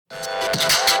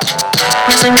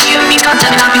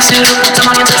content may not be suitable to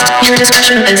some audiences. Your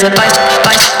discretion is advised.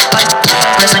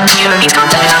 Wrestling POV's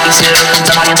content may not be suitable to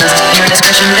some audiences. Your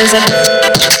discretion is advised.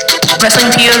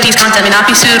 Wrestling POV's content may not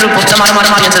be suitable to modern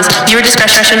audiences. Your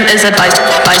discretion is advised.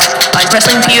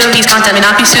 Wrestling POV's content may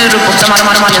not be suitable to modern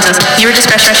audiences. Your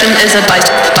discretion is advised.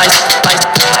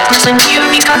 Wrestling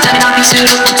POV's content may not be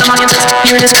suitable to audiences.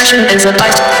 Your discretion is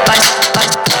advised.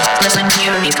 Wrestling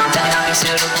POV's content may not be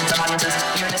suitable to audiences.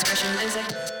 Your discretion is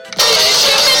advised.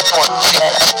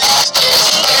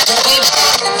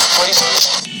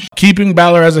 Keeping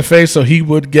Balor as a face so he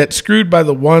would get screwed by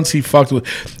the ones he fucked with.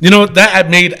 You know, that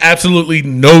made absolutely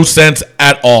no sense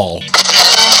at all.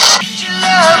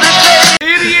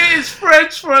 Idiot is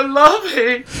French for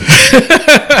loving.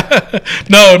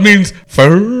 No, it means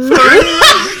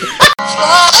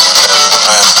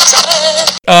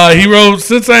he wrote,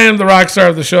 since I am the rock star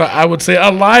of the show, I would say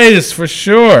Elias for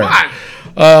sure.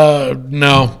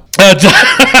 No.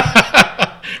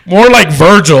 More like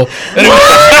Virgil. Anyway.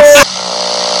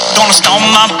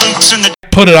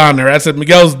 Put it on there. I said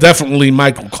Miguel's definitely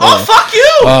Michael Cole. Oh, fuck you!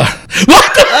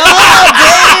 What the?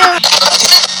 Oh,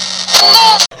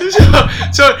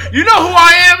 damn! So you know who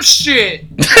I am? Shit.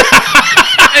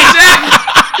 Exactly.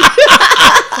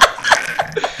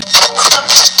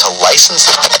 To license.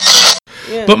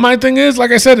 Yeah. But my thing is,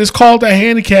 like I said, it's called a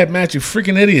handicap match. You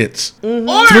freaking idiots. Mm-hmm.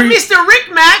 Or a Mr.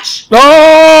 Rick match.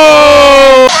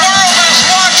 Oh!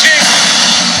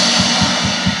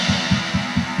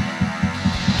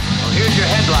 Here's your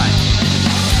headline.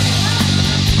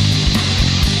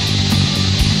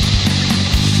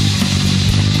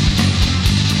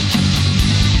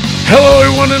 Hello,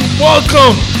 everyone, and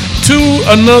welcome to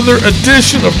another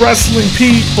edition of Wrestling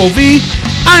POV.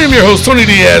 I am your host, Tony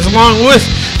Diaz, along with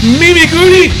Mimi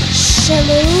Goody.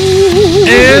 Hello.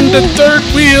 And the third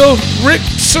wheel, Rick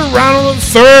Serrano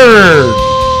III.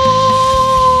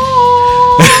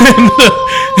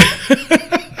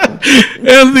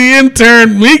 And the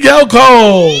intern, Miguel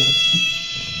Cole.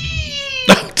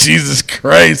 Oh, Jesus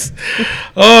Christ.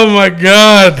 Oh, my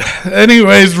God.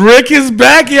 Anyways, Rick is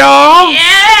back, y'all.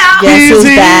 Yeah. He's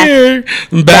here.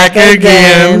 Back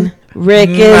again. Rick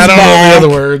is I don't know back. the other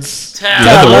words.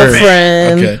 Tell the a words.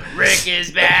 friend. Okay. Rick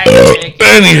is back. Rick is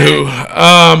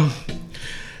Anywho,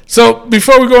 so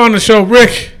before we go on the show,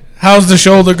 Rick, how's the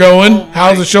shoulder going? Oh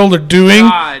how's the shoulder doing?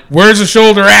 God. Where's the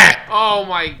shoulder at? Oh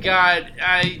my God!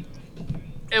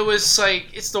 It was like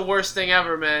it's the worst thing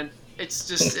ever, man. It's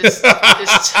just it's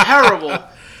terrible.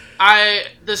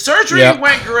 The surgery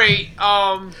went great.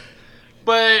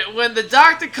 But when the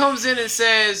doctor comes in and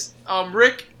says,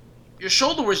 Rick, your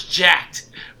shoulder was jacked.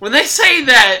 When they say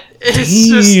that, it's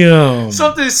just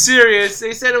something serious.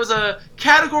 They said it was a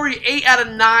category 8 out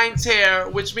of 9 tear,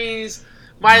 which means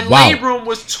my labrum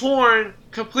was torn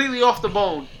completely off the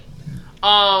bone.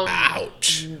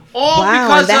 Ouch. All Wow,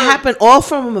 because that happened all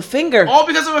from a finger. All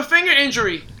because of a finger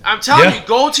injury. I'm telling you,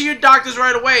 go to your doctors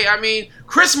right away. I mean,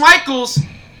 Chris Michaels,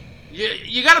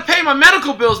 you got to pay my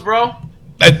medical bills, bro.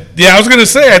 I was going to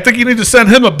say, I think you need to send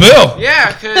him a bill.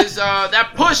 Yeah, because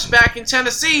that push back in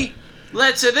Tennessee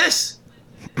led to this.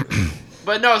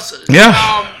 But no,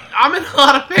 I'm in a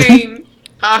lot of pain.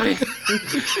 I mean,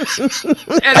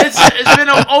 and it's been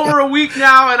over a week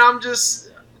now, and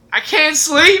I can't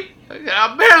sleep.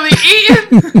 I'm barely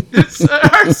eating.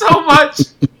 It hurts so much.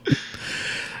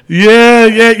 Yeah,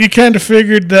 you kind of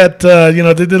figured that, they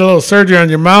did a little surgery on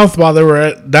your mouth while they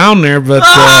were down there, but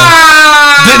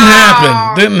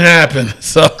didn't happen.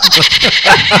 So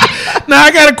now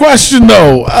I got a question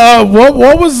though.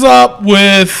 What was up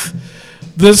with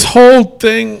this whole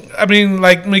thing? I mean,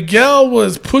 like Miguel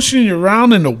was pushing you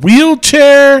around in a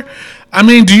wheelchair. I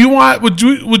mean, would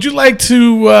you like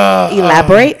to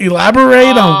elaborate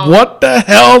on what the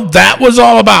hell that was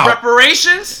all about?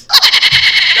 Reparations?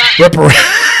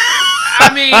 I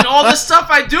mean, all the stuff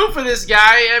I do for this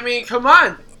guy. I mean, come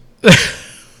on.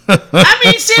 I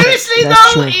mean, seriously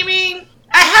though. True. I mean,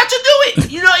 I had to do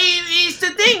it. You know, it's the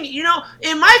thing. You know,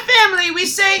 in my family, we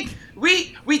say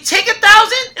we take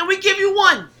 1,000 and we give you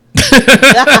 1.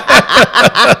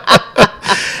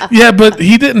 Yeah, but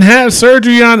he didn't have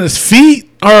surgery on his feet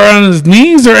or on his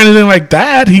knees or anything like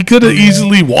that. He could have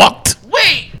easily walked.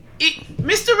 Wait,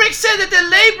 Mr. Rick said that the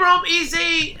labrum is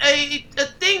a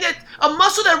thing a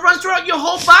muscle that runs throughout your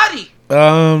whole body.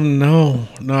 No,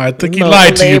 I think he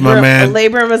lied to you, my man. The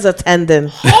labrum is a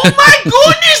tendon. Oh my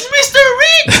goodness, Mr.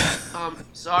 Rick!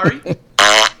 Sorry.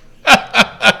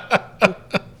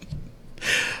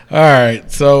 All right,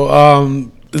 so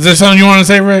is there something you want to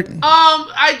say, Rick?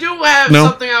 I do have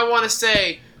something I want to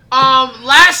say.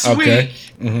 Last week,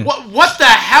 what the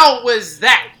hell was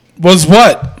that? Was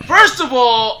what? First of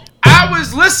all, I I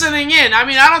was listening in. I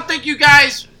mean, I don't think you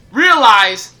guys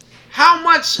realize how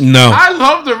much No. I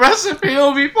love the Wrestling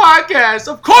POV podcast.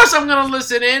 Of course I'm going to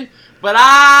listen in, but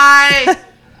I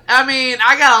mean,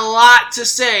 I got a lot to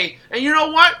say. And you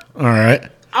know what? All right.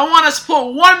 I want us to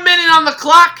put 1 minute on the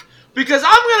clock because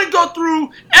I'm going to go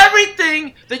through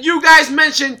everything that you guys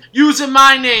mentioned using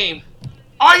my name.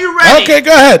 Are you ready? Okay,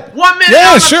 go ahead. 1 minute Yeah,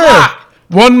 on the sure. clock.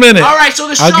 1 minute. All right, so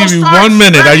the show I'll give you starts. 1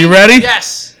 minute. Are you ready?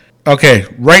 Yes. Okay,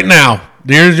 right now.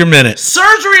 Here's your minute.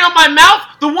 Surgery on my mouth.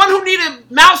 The one who needed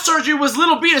mouth surgery was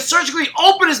Little B to surgically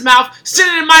open his mouth,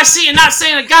 sitting in my seat and not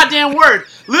saying a goddamn word.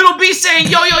 Little B saying,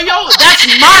 yo, yo, yo, that's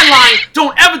my line.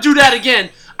 Don't ever do that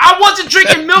again. I wasn't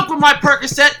drinking milk with my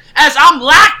Percocet as I'm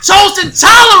lactose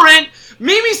intolerant.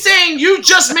 Mimi saying, you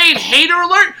just made hater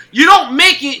alert. You don't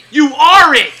make it, you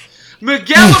are it.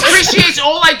 Miguel appreciates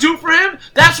all I do for him.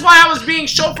 That's why I was being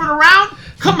chauffeured around.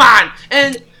 Come on.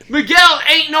 And Miguel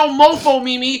ain't no mofo,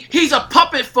 Mimi. He's a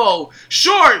puppet foe.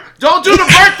 Sure, don't do the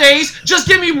birthdays. Just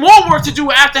give me more work to do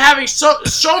after having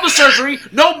shoulder surgery.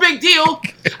 No big deal.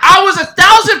 I was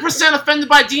 1,000% offended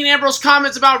by Dean Ambrose's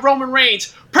comments about Roman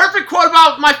Reigns. Perfect quote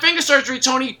about my finger surgery,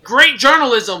 Tony. Great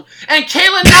journalism. And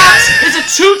Kayla Knox is a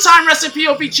 2-time Wrestling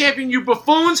POV champion, you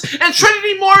buffoons. And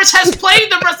Trinity Morris has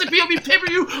played the Wrestling POV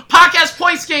pay-per-view podcast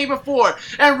points game before.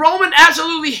 And Roman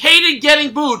absolutely hated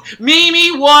getting booed.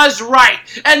 Mimi was right.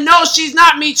 And no, she's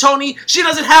not me, Tony. She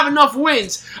doesn't have enough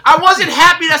wins. I wasn't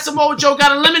happy that Samoa Joe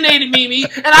got eliminated, Mimi.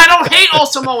 And I don't hate all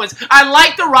Samoans. I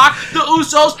like The Rock, the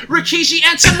Usos, Rikishi,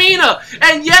 and Tamina.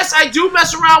 And yes, I do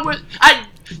mess around with...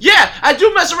 I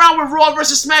do mess around with Raw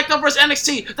versus SmackDown versus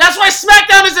NXT. That's why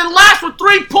SmackDown is in last with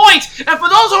 3 points. And for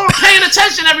those who are paying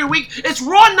attention every week, it's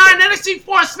Raw 9, NXT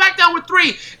 4, and SmackDown with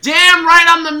 3. Damn right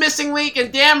I'm the missing link,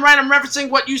 and damn right I'm referencing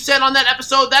what you said on that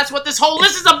episode. That's what this whole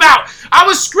list is about. I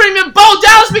was screaming Bo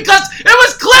Dallas because it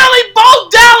was clearly Bo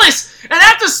Dallas. And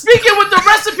after speaking with the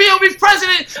rest of POV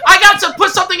president, I got to put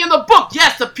something in the book.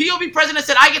 Yes, the POV president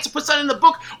said I get to put something in the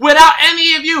book without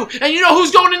any of you. And you know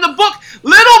who's going in the book?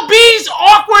 Little B's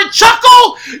awkward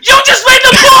chuckle. You just read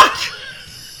the book.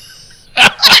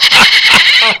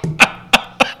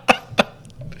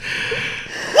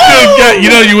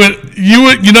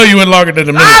 You know you went longer than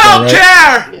a minute. I don't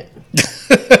care.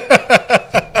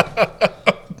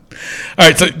 All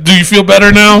right. So, do you feel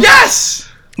better now? Yes.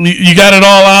 You got it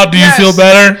all out. Do you feel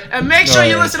better? And make sure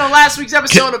you listen to last week's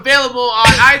episode, available on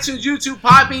iTunes, YouTube,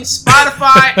 Podbean,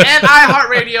 Spotify, and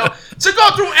iHeartRadio, to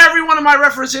go through every one of my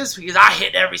references because I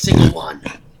hit every single one.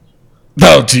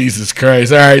 Oh, Jesus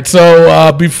Christ. All right.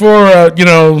 So before,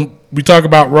 we talk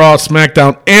about Raw,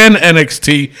 SmackDown, and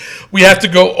NXT, we have to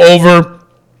go over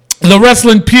the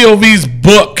Wrestling POV's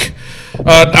book.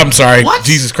 I'm sorry. What?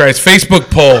 Jesus Christ. Facebook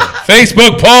poll.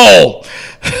 Facebook poll.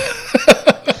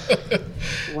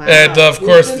 Wow. And, of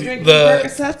course, the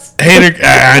Percocets? hater.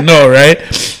 I know, right?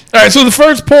 All right, so the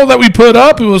first poll that we put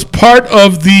up, it was part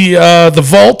of the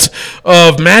vault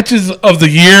of matches of the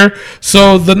year.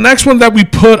 So the next one that we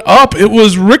put up, it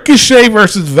was Ricochet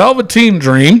versus Velveteen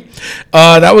Dream.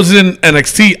 That was in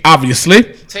NXT, obviously.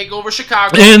 Take over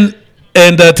Chicago.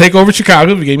 And take over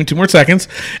Chicago. You gave me 2 more seconds.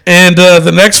 And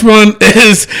the next one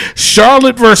is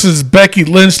Charlotte versus Becky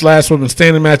Lynch, last women's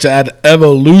standing match at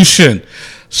Evolution.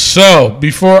 So,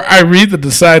 before I read the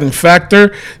deciding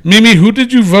factor, Mimi, who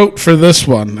did you vote for this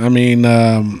one? I mean,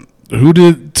 who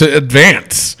did to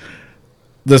advance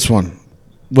this one?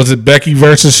 Was it Becky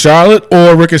versus Charlotte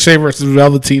or Ricochet versus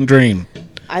Velveteen Dream?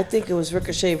 I think it was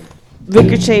Ricochet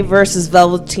versus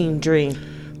Velveteen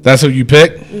Dream. That's who you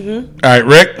picked? Mm-hmm. All right,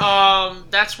 Rick?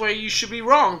 That's where you should be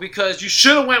wrong, because you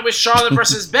should have went with Charlotte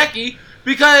versus Becky,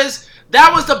 because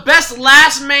that was the best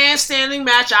last man standing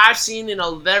match I've seen in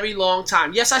a very long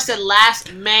time. Yes, I said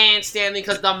last man standing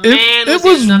because the man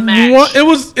was in the match.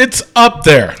 It's up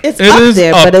there. It's up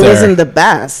there, but it wasn't the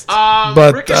best.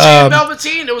 But Ricochet and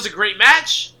Velveteen, it was a great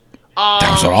match.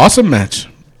 That was an awesome match.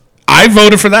 I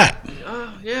voted for that.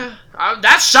 Yeah.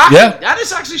 That's shocking. Yeah. That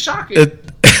is actually shocking.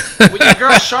 With your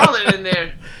girl Charlotte in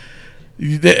there.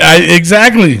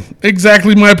 Exactly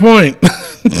my point.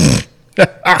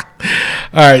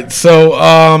 All right,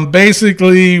 so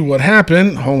basically what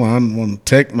happened, hold on one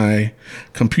tick, my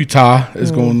computer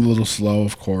is going a little slow,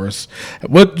 of course.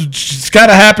 What's got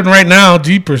to happen right now,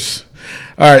 jeepers.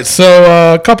 All right,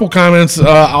 so a couple comments.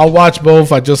 I'll watch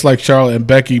both. I just like Charlotte and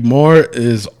Becky more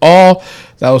is all.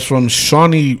 That was from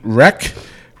Shawnee Reek?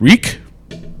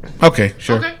 Okay,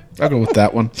 sure. Okay. I'll go with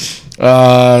that one.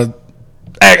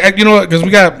 You know what, because we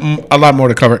got a lot more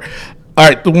to cover. All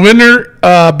right, the winner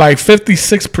by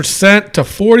 56% to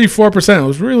 44%. It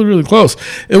was really, really close.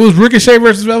 It was Ricochet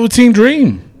versus Velveteen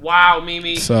Dream. Wow,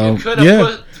 Mimi. So, you could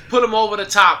have put him over the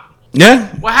top. Yeah.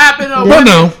 What happened? Well,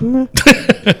 no. Women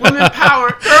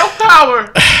power, girl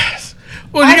power.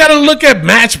 Well, you got to look at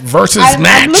match versus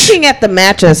match. I'm looking at the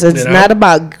matches. It's not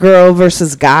about girl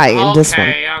versus guy in this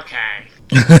one. Okay.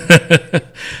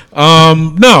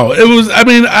 No, it was. I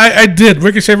mean, I did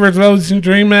Ricochet versus Velveteen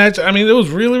Dream match. I mean, it was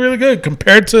really, really good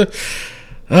compared to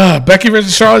Becky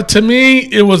versus Charlotte. To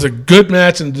me, it was a good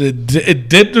match, and it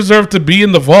did deserve to be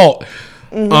in the vault.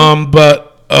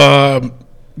 But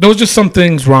there was just some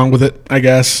things wrong with it, I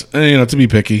guess. To be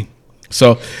picky.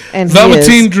 So, And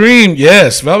Velveteen Dream,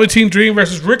 yes, Velveteen Dream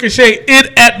versus Ricochet.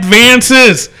 It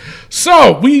advances.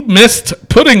 So we missed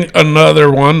putting another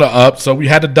one up, so we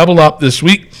had to double up this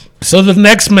week. So the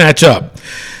next matchup,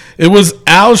 it was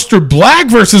Aleister Black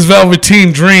versus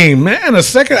Velveteen Dream. Man, I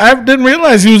didn't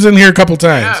realize he was in here a couple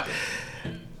times. Yeah.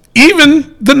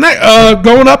 Even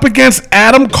going up against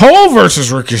Adam Cole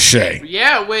versus Ricochet.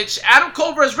 Yeah, which Adam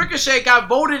Cole versus Ricochet got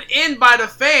voted in by the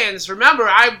fans. Remember,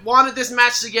 I wanted this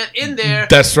match to get in there.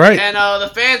 That's right. And the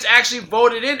fans actually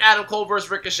voted in Adam Cole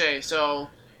versus Ricochet. So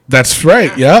that's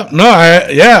right. Yeah.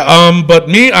 But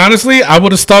me, honestly, I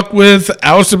would have stuck with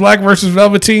Aleister Black versus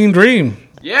Velveteen Dream.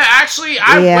 yeah, actually,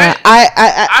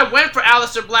 I went for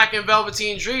Aleister Black and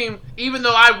Velveteen Dream, even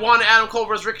though I wanted Adam Cole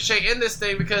versus Ricochet in this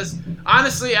thing, because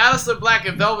honestly, Aleister Black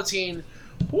and Velveteen,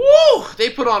 woo, they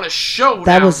put on a show.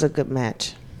 That was a good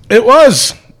match. It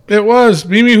was.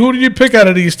 Mimi, who did you pick out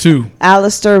of these two?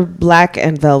 Aleister Black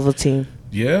and Velveteen.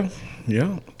 Yeah.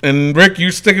 And Rick,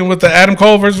 you sticking with the Adam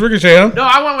Cole versus Ricochet, huh? No,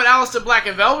 I went with Aleister Black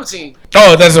and Velveteen.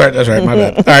 Oh, that's right. My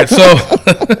bad. All right, so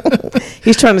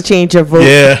He's trying to change your vote.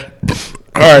 yeah.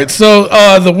 All right, so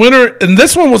the winner, and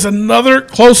this one was another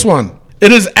close one.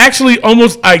 It is actually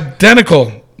almost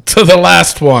identical to the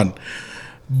last one,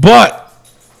 but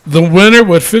the winner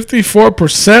with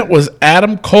 54% was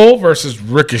Adam Cole versus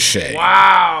Ricochet.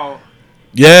 Wow.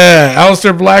 Yeah,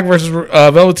 Aleister Black versus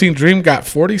Velveteen Dream got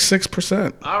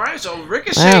 46%. All right, so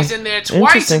Ricochet's in there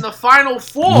twice Interesting. in the final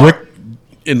four.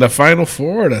 In the final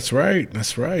four, that's right.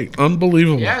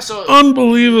 Unbelievable. Yeah, so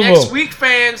unbelievable. Next week,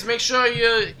 fans, make sure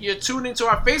you tune into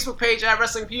our Facebook page at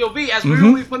Wrestling POV, as we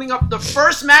will be putting up the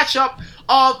first matchup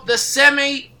of the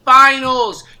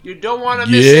semi-finals. You don't want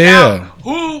to miss it out.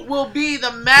 Who will be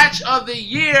the match of the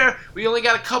year? We only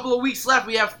got a couple of weeks left.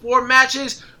 We have 4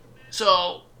 matches.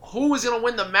 So who is going to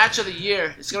win the match of the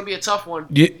year? It's going to be a tough one.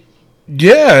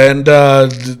 Yeah, and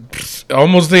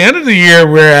almost the end of the year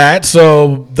we're at,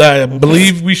 so I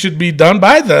believe we should be done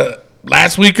by the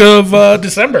last week of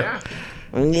December.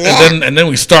 Yeah. And then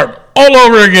we start all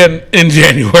over again in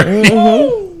January.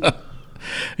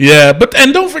 Yeah,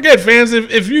 and don't forget, fans,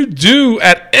 if you do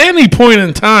at any point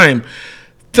in time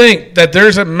think that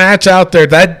there's a match out there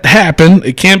that happened,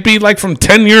 it can't be like from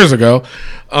 10 years ago,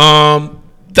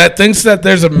 that thinks that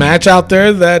there's a match out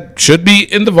there that should be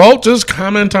in the vault, just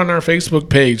comment on our Facebook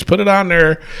page. Put it on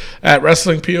there at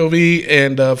Wrestling POV,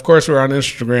 and of course we're on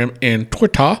Instagram and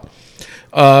Twitter.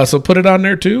 So put it on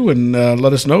there too, and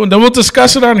let us know, and then we'll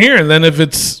discuss it on here. And then if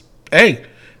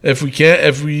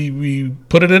we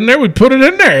put it in there, we put it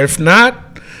in there. If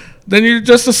not, then you're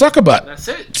just a sucker butt. That's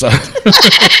it.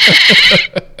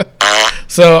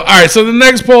 So, all right. So the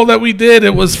next poll that we did,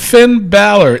 it was Finn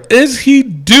Balor. Is he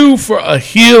due for a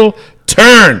heel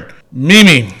turn?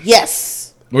 Mimi.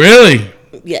 Yes. Really?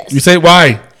 Yes. You say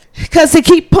why? Because they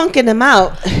keep punking him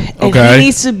out. And Okay. he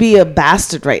needs to be a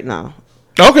bastard right now.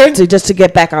 Okay. Just to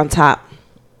get back on top.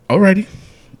 Alrighty.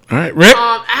 All right, Rick.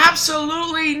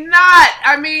 Absolutely not.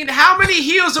 I mean, how many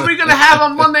heels are we going to have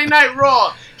on Monday Night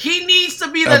Raw? He needs to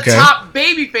be the top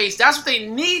babyface. That's what they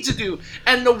need to do.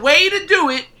 And the way to do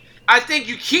it, I think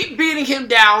you keep beating him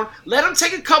down, let him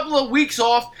take a couple of weeks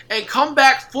off, and come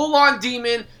back full-on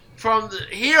demon from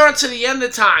here until the end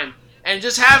of time. And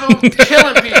just have him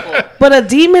killing people. But a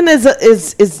demon is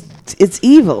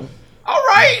evil. All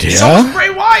right. Yeah. So is Bray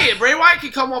Wyatt. Bray Wyatt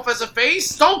can come off as a face.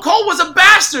 Stone Cold was a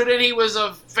bastard and he was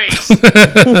a face.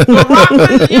 The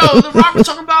Rock was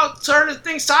talking about turning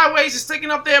things sideways and sticking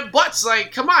up their butts.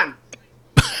 Like, come on.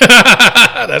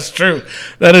 That's true.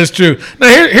 That is true. Now,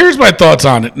 here's my thoughts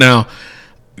on it. Now,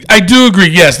 I do agree.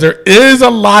 Yes, there is a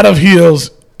lot of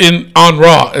heels on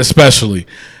Raw, especially.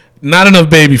 Not enough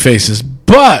baby faces.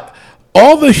 But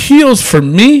all the heels for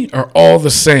me are all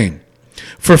the same.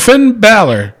 For Finn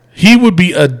Balor, he would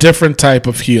be a different type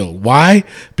of heel. Why?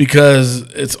 Because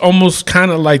it's almost kind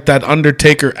of like that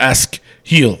Undertaker-esque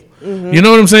heel. Mm-hmm. You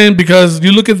know what I'm saying? Because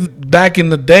you look at back in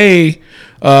the day,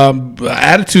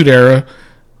 Attitude Era,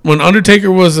 when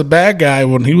Undertaker was a bad guy,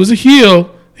 when he was a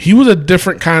heel, he was a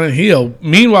different kind of heel.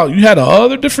 Meanwhile, you had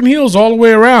other different heels all the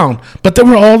way around, but they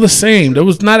were all the same. There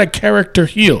was not a character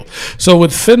heel. So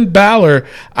with Finn Balor,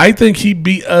 I think he'd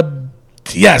be a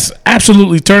yes,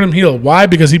 absolutely turn him heel. Why?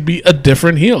 Because he'd be a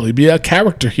different heel. He'd be a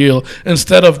character heel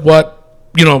instead of what,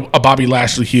 a Bobby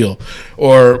Lashley heel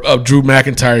or a Drew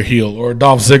McIntyre heel or a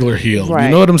Dolph Ziggler heel. Right.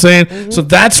 You know what I'm saying? So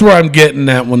that's where I'm getting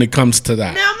at when it comes to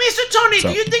that. Now, Mr. Tony,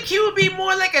 do you think he would be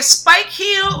more like a spike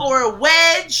heel or a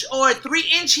wedge or a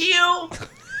 3-inch heel?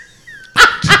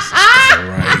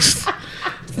 Christ.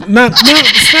 Not,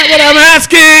 that's not what I'm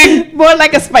asking. More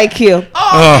like a spike heel.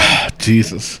 Oh,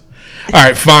 Jesus. All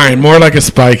right, fine. More like a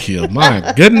spike heel.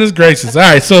 My goodness gracious. All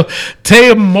right, so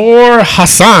Taymor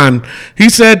Hassan, he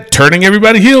said turning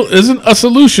everybody heel isn't a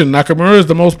solution. Nakamura is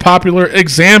the most popular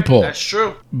example. That's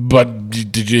true. But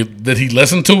did he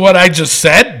listen to what I just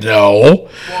said? No.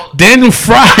 Well, Daniel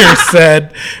Fryer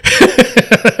said,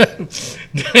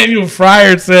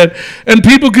 and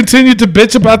people continue to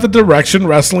bitch about the direction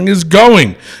wrestling is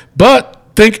going, but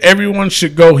think everyone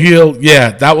should go heel.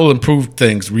 Yeah, that will improve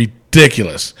things.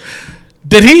 Ridiculous.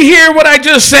 Did he hear what I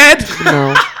just said?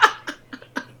 No.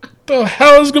 What the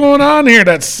hell is going on here?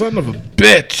 That son of a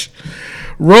bitch.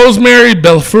 Rosemary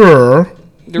Belfour.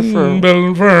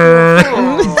 Belfour.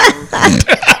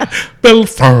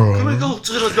 Belfour. we go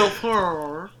to the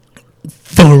door.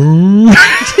 So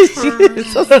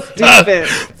stupid.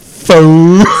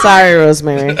 Belfour. Sorry,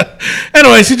 Rosemary.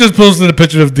 Anyway, she just posted a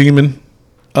picture of Demon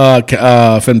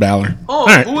Finn Balor. Oh, All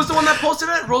right. who was the one that posted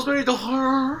it? Rosemary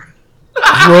Doher.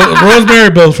 Rosemary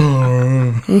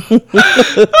Belfour.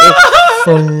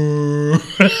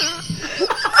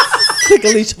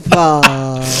 Alicia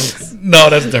Fox. No,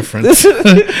 that's different.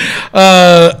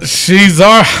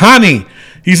 Shizar Hani.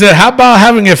 He said, how about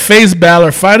having a face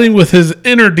Balor fighting with his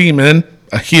inner demon,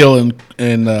 a heel in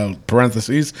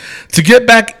parentheses, to get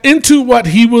back into what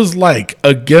he was like,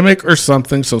 a gimmick or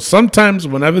something. So sometimes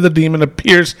whenever the demon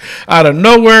appears out of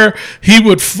nowhere, he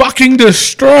would fucking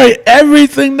destroy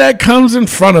everything that comes in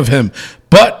front of him.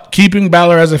 But keeping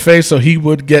Balor as a face so he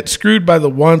would get screwed by the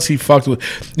ones he fucked with.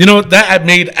 That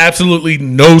made absolutely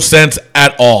no sense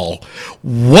at all.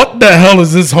 What the hell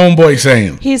is this homeboy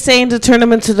saying? He's saying to turn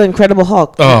him into the Incredible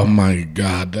Hulk. Oh my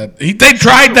God. They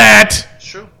tried that.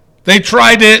 True. They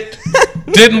tried it.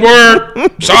 Didn't work.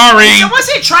 Sorry. Someone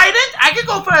say tried it? I could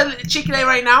go for a Chick-fil-A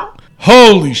right now.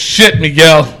 Holy shit,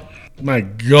 Miguel. My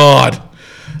God.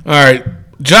 All right.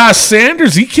 Josh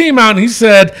Sanders, he came out and he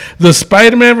said the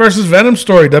Spider-Man versus Venom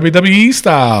story, WWE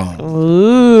style.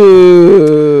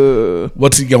 Ooh.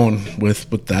 What's he going with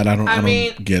that? I don't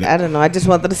get it. I don't know. I just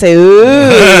wanted to say,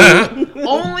 ooh.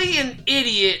 Only an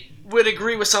idiot would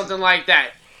agree with something like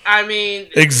that. I mean,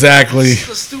 Exactly. it's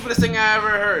the stupidest thing I ever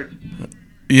heard.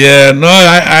 Yeah, no,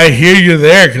 I hear you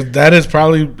there, because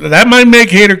that might make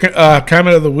hater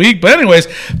comment of the week. But anyways,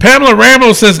 Pamela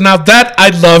Ramos says, now that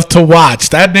I'd love to watch.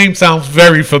 That name sounds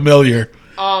very familiar.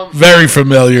 Very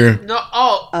familiar. No,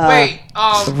 wait,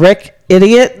 Rick,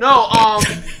 idiot. no,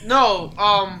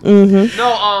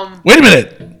 Wait a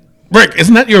minute. Rick,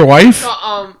 isn't that your wife?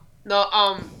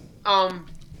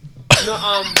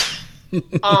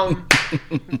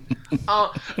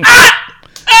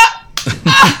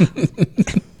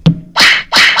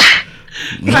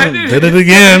 Did it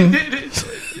again.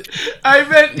 I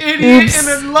meant idiot in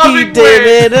a loving He did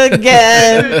way. it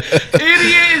again.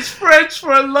 Idiot is French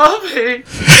for loving.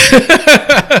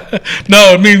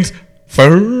 No, it means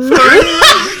fur.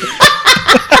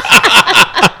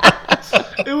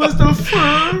 It was the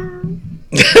fur.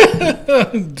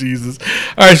 Jesus.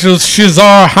 All right, so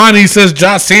Shazar Hani says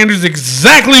Josh Sanders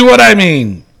exactly what I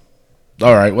mean.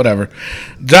 All right, whatever.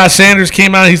 Josh Sanders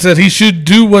came out. He said he should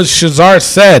do what Shazar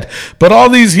said. But all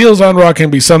these heels on Raw can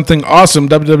be something awesome.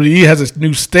 WWE has a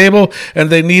new stable,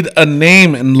 and they need a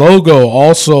name and logo.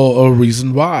 Also, a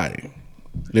reason why.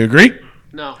 You agree?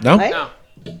 No. No? No.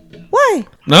 Why?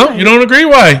 No? You don't agree?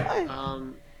 Why?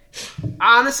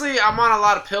 Honestly, I'm on a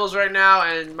lot of pills right now,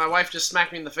 and my wife just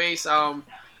smacked me in the face. I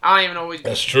don't even know what.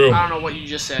 That's true. I don't know what you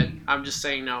just said. I'm just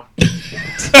saying no.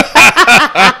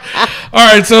 All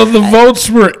right, so the votes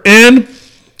were in.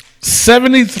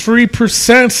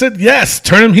 73% said yes.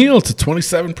 Turn him heel to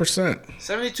 27%.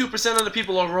 72% of the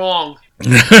people are wrong.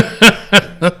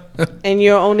 And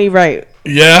you're only right.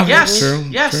 Yeah. Yes. True.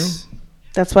 Yes. True.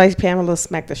 That's why Pamela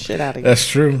smacked the shit out of you. That's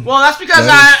true. Well, that's because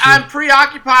That is I'm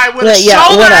preoccupied with a Yeah,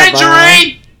 shoulder whatever.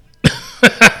 injury.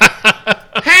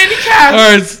 Handicap.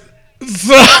 All right.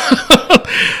 So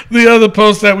the other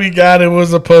post that we got, it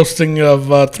was a posting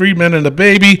of 3 Men and a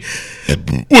Baby,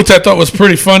 which I thought was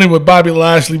pretty funny, with Bobby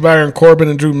Lashley, Baron Corbin,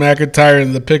 and Drew McIntyre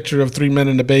in the picture of 3 Men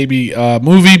and a Baby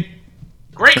movie.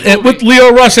 Great movie. And with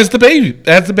Leo Rush as the baby.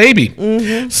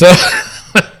 Mm-hmm. So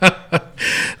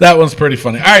That one's pretty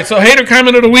funny. All right, so hater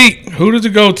comment of the week. Who does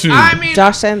it go to? I mean,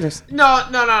 Josh Sanders. no.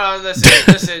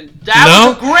 Listen. That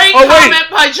was a great comment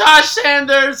by Josh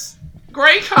Sanders.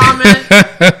 Great comment.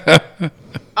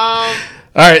 All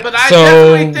right, But I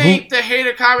so definitely think the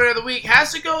hater comment of the week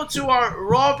has to go to our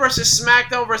Raw versus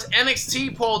SmackDown versus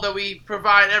NXT poll that we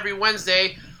provide every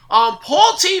Wednesday.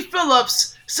 Paul T.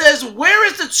 Phillips says, "Where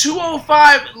is the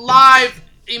 205 live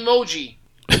emoji?"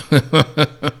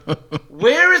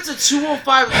 Where is the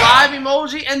 205 live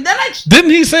emoji? And then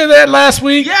didn't he say that last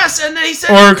week? yes, and then he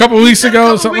said, Or a couple weeks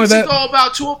ago, something like that? ago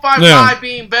about 205 Yeah. live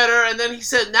being better, and then he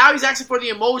said now he's asking for the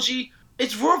emoji.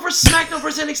 It's Raw versus SmackDown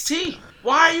versus NXT.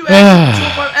 Why are you asking for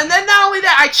 205? And then not only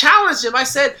that, I challenged him. I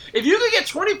said, if you could get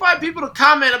 25 people to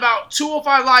comment about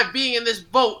 205 live being in this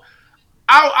vote,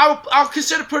 I'll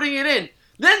consider putting it in.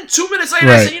 Then 2 minutes later,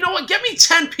 I Right. said, you know what? Get me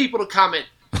 10 people to comment.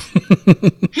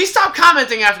 He stopped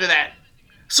commenting after that.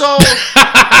 So,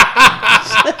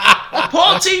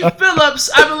 Paul T. Phillips,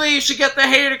 I believe, should get the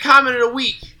hater comment of the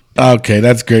week. Okay,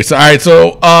 that's great. So, all right,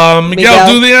 so Miguel,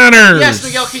 do the honors. Yes,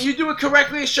 Miguel, can you do it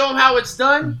correctly and show him how it's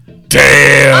done?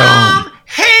 Damn.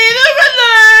 Hater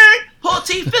alert! Paul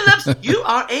T. Phillips, you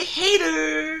are a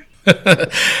hater. All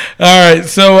right,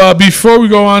 so before we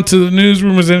go on to the news,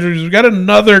 rumors, injuries, we got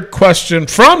another question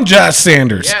from Josh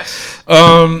Sanders. Yes.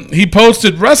 He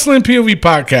posted Wrestling POV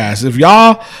podcast. If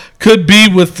y'all could be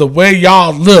with the way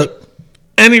y'all look,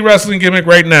 any wrestling gimmick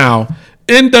right now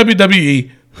in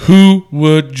WWE, who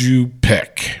would you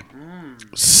pick?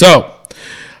 So,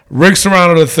 Rick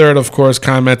Serrano III, of course,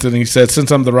 commented and he said,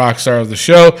 since I'm the rock star of the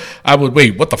show, I would...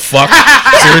 Wait, what the fuck?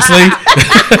 Seriously?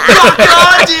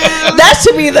 Oh, dude. That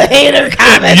should be the hater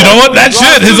comment. You know what? That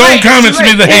should. His own comment should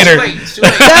be the hater. Too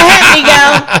late. Go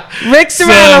ahead, Miguel. Rick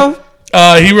Serrano.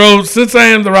 So, he wrote, since I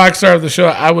am the rock star of the show,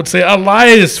 I would say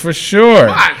Elias for sure.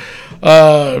 Come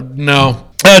on. No.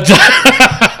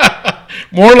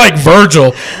 More like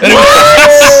Virgil. Anyway.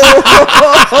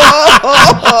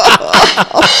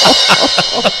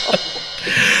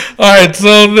 All right,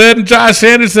 so then Josh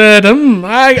Sanders said,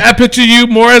 I picture you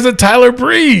more as a Tyler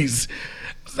Breeze.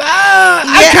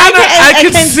 I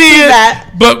can see it.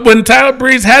 That. But when Tyler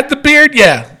Breeze had the beard,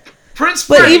 yeah. Prince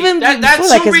But Pretty. even that's before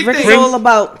that, who because we Rick's think. all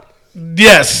about...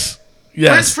 Yes.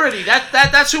 Prince Pretty.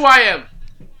 That's who I am.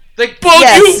 Well,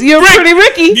 Yes, you're Pretty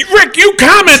Ricky. Rick, you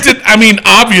commented. I mean,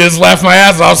 obvious, laughed my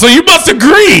ass off, so you must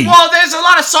agree. Well, there's a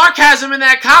lot of sarcasm in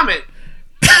that comment.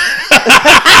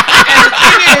 And the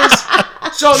thing is,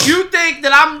 so you think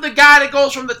that I'm the guy that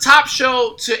goes from the top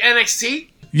show to NXT?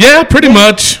 Yeah, pretty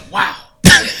much. Wow.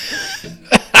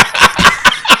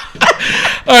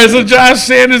 All right, so Josh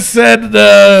Sanders said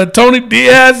Tony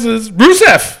Diaz is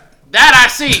Rusev. That I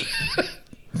see.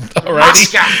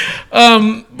 Alrighty.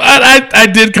 I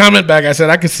did comment back. I said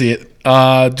I could see it.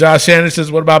 Josh Sanders says,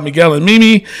 what about Miguel and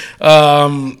Mimi?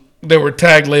 They were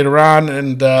tagged later on,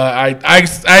 and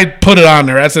I put it on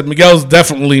there. I said Miguel's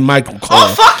definitely Michael Cole.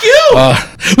 Oh, fuck you!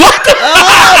 What the?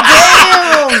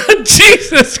 Oh, damn.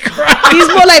 Jesus Christ! He's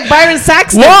more like Byron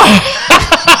Saxton. Wow,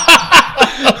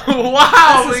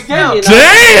 Miguel. You know?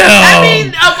 Damn! I mean,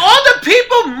 of all the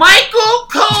people, Michael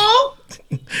Cole.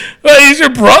 Well, he's your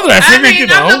brother. I I figured, mean, you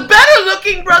know. I'm the better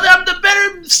looking brother. I'm the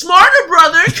better, smarter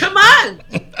brother. Come on.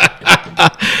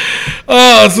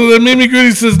 Oh, so then Mimi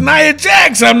Goody says, Nia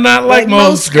Jax, I'm not like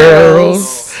most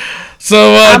girls.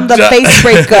 So I'm the face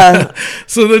breaker.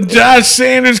 So then Josh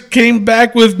Sanders came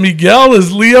back with Miguel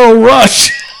as Leo Rush.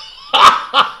 Is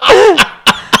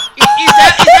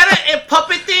that a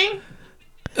puppet thing?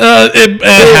 It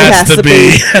has to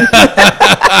be.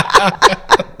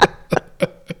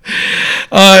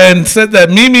 And said that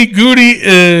Mimi Goody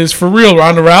is for real.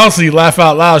 Ronda Rousey, laugh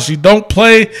out loud. She don't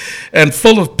play and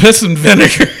full of piss and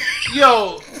vinegar.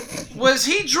 Yo, was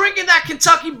he drinking that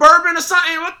Kentucky bourbon or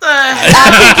something? What the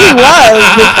I think he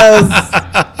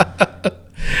was because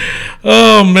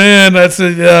Oh man, that's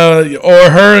a or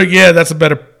her. Yeah, that's a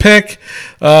better pick.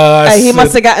 he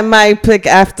must have gotten my pick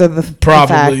after the Probably,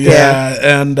 fact,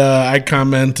 yeah. And I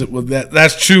commented with that.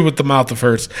 That's true with the mouth of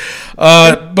hers.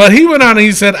 But he went on and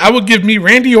he said, I would give me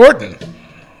Randy Orton.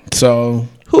 So,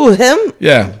 Who, him?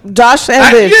 yeah. Josh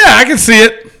Sanders I can see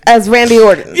it. as Randy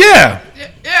Orton. Yeah.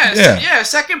 Yeah.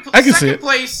 Second I can see it.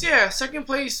 place. Yeah, second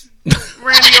place.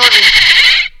 Randy Orton.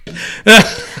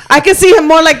 I can see him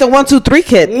more like the 1, 2, 3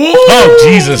 kid. Oh,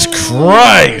 Jesus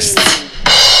Christ.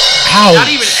 Ouch. Not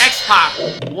even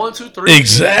X-Pac. 1, 2, 3.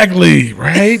 Exactly,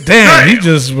 right? Damn, he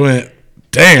just went,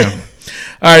 damn.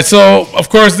 All right, so, of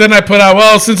course, then I put out,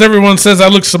 well, since everyone says I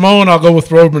look Samoan, I'll go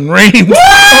with Roman Reigns.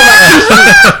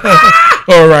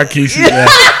 Or Rikishi, yeah.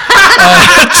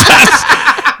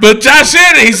 But Josh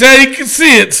Hannon, he said he can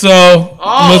see it, so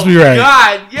must be right.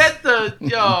 God, get the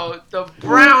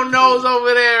brown nose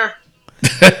over there.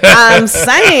 I'm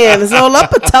saying it's all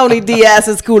up with Tony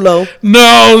Diaz's culo.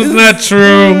 No, it's not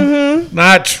true.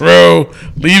 Not true.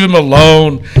 Leave him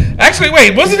alone. Actually,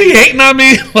 wait, wasn't he hating on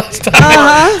me last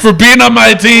time for being on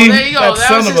my team? Well, there you go.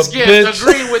 That was his gift. Bitch.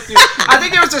 Agreeing with you. I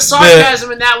think there was a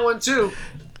sarcasm in that one too.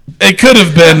 It could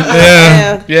have been,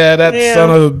 yeah, that son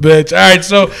of a bitch. All right,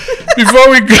 so before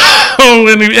we go,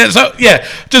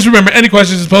 just remember, any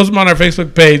questions, just post them on our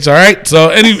Facebook page. All right,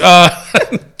 so all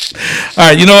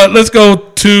right, you know what? Let's go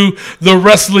to the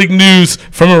wrestling news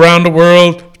from around the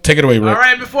world. Take it away, Rick. All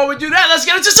right, before we do that, let's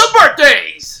get into some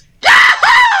birthdays.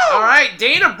 Yahoo! All right,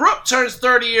 Dana Brooke turns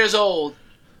 30 years old.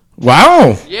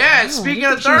 Wow. Yeah, speaking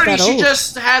of 30, she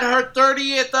just had her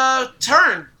 30th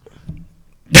turn.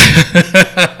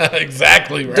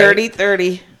 Exactly right. Dirty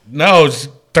 30. No, it's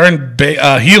turned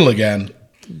heel again.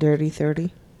 Dirty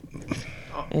 30.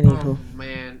 Oh,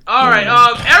 man. All right,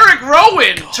 Eric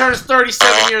Rowan turns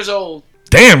 37 years old.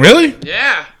 Damn, really?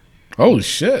 Yeah. Holy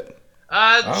shit.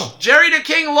 Jerry the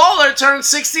King Lawler turns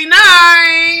 69.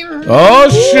 Oh,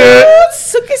 shit.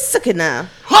 Suki now.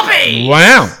 Whoopee!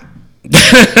 Wow.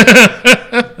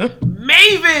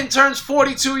 Maven turns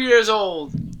 42 years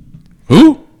old.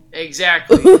 Who?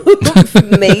 Exactly.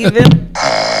 Maven.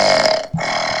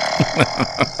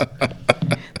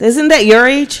 Isn't that your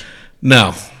age?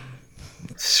 No.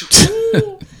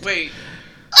 Ooh, wait.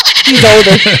 He's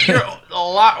older. You're a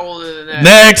lot older than that.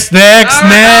 Next.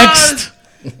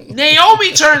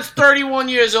 Naomi turns 31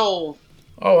 years old.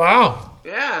 Oh, wow.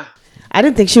 Yeah. I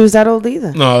didn't think she was that old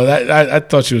either. No, I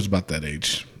thought she was about that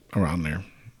age. Around there.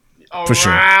 For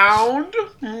sure. Around.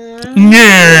 Yeah.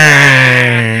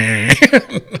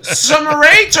 Summer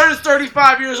Rae turns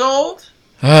 35 years old.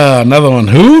 Another one.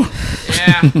 Who?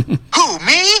 Yeah. Who,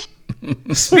 me?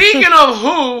 Speaking of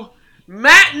who,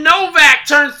 Matt Novak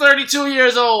turns 32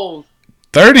 years old.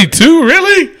 32?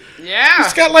 Really? Yeah.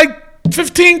 He's got like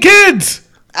 15 kids.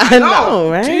 I know,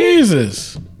 right?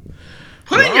 Jesus.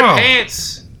 Put it in your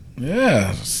pants.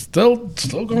 Yeah. Still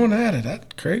going at it. That's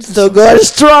crazy. Still going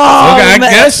strong. I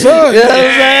guess so. You know what I'm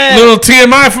saying? Little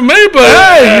TMI for me, but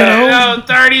hey, you know.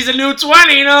 30's a new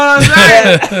 20, you know what I'm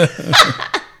saying?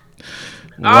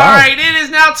 Wow. All right, it is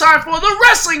now time for the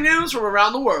wrestling news from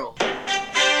around the world.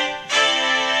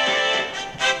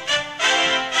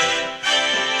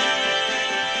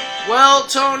 Well,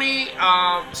 Tony,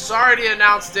 sorry to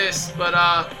announce this, but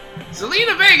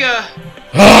Zelina Vega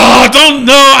Oh,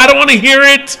 I don't want to hear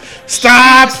it.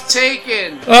 Stop. is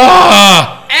taken.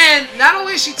 Ah. And not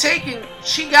only is she taken,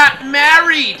 she got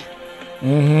married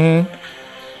to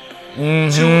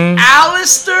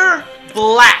Aleister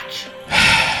Black.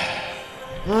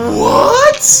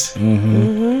 What?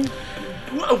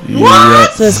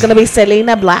 What? So it's going to be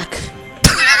Selena Black.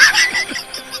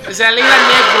 Zelina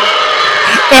Negro.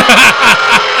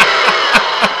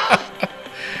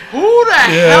 Who the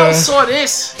hell saw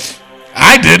this?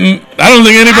 I didn't. I don't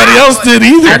think anybody else did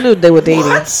either. I knew they were dating.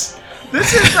 What?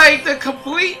 This is like the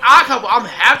complete odd couple. I'm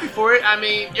happy for it. I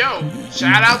mean,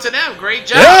 shout out to them. Great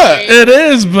job. Yeah, I mean, it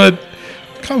is, but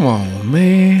come on,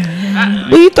 man.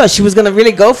 Well, you thought she was going to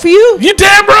really go for you? You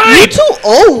damn right. You're too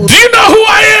old. Do you know who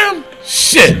I am?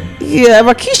 Shit. Yeah,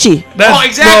 Rikishi. Oh,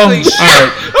 exactly.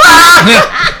 Well, all right.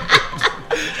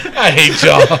 I hate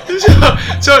y'all.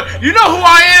 So you know who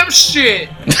I am? Shit.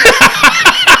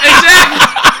 Exactly.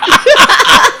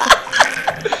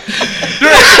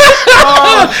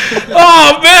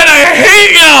 Oh man, I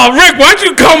hate y'all. Rick, why'd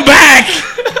you come back?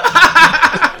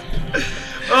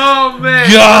 Oh man.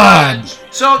 God.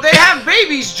 So they have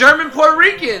babies, German Puerto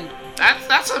Rican.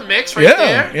 That's a mix right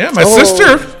there. Yeah, my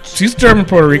sister. She's German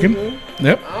Puerto Rican.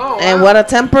 Yep. Oh, And wow. what a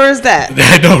temper is that?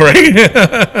 I know, right?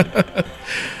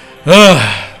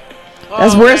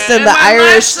 That's worse than the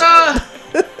Irish.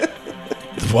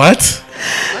 What?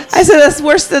 I said that's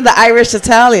worse than the Irish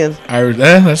Italian.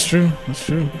 That's true. That's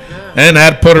true. And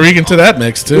add Puerto Rican to that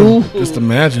mix too. Ooh. Just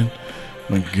imagine.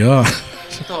 My God.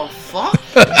 The fuck?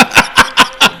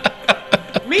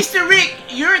 Mr. Rick,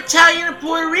 you're Italian and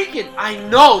Puerto Rican. I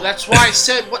know. That's why I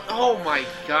said what. Oh my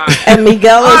God. And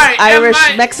Miguel is Alright, and Irish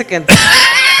my- Mexican.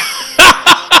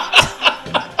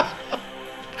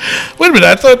 Wait a minute.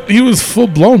 I thought he was full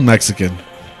blown Mexican.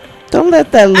 Don't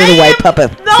let that little white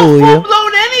puppet No fool full you.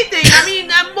 blown anything. I mean,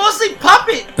 I'm mostly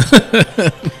puppet.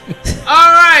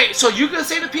 All right. So you gonna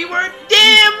say the P word?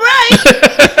 Damn right.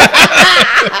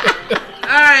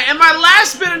 All right. And my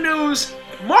last bit of news: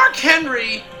 Mark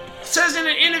Henry says in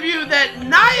an interview that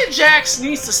Nia Jax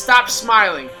needs to stop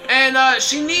smiling. And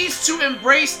she needs to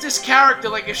embrace this character.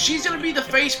 Like, if she's going to be the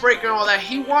face breaker and all that,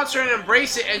 he wants her to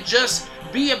embrace it and just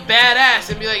be a badass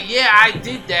and be like, yeah, I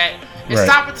did that. And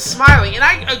stop with the smiling. And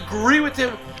I agree with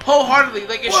him wholeheartedly.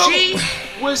 Like, if she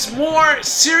was more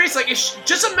serious, like, if she,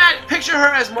 just picture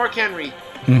her as Mark Henry.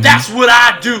 Mm-hmm. That's what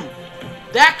I do.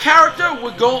 That character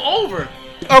would go over.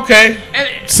 Okay.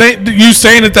 You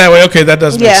saying it that way, okay, that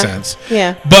does make sense.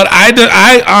 Yeah. But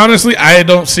I honestly, I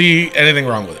don't see anything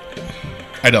wrong with it.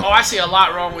 I don't. Oh, I see a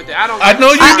lot wrong with it. I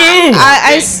know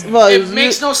you do. It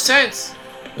makes no sense.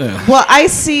 Yeah. Well, I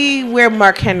see where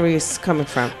Mark Henry is coming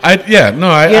from. I get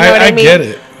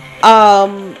it.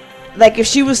 Like if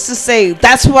she was to say,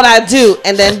 "That's what I do,"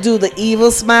 and then do the evil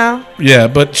smile. Yeah,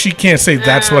 but she can't say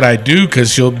that's what I do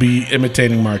because she'll be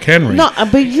imitating Mark Henry. No,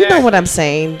 but you know what I'm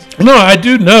saying. No, I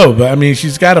do know, but I mean,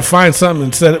 she's got to find something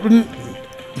instead of.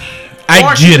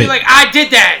 I get it. Like, I did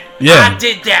that. Yeah, I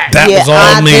did that. That was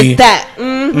all me. I did that.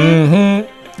 Mm-hmm.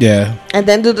 Yeah. And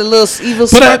then do the little evil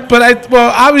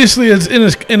well, obviously it's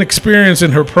inexperience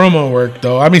in her promo work,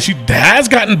 though. I mean, she has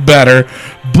gotten better,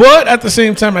 but at the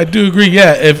same time, I do agree.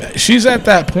 Yeah, if she's at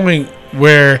that point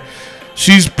where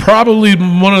she's probably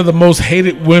one of the most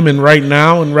hated women right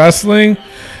now in wrestling,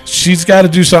 she's got to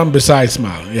do something besides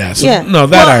smile. Yeah. So, no,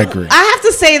 I agree. I have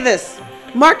to say this.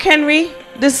 Mark Henry,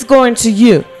 this is going to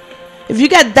you. If you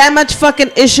got that much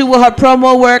fucking issue with her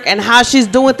promo work and how she's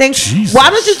doing things, Jesus. Why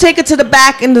don't you take her to the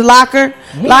back in the locker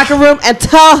room and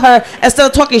tell her instead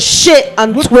of talking shit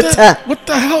on Twitter? What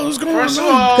the hell is going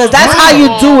on? Because that's how you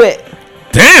do it.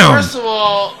 Damn. First of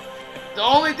all, the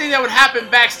only thing that would happen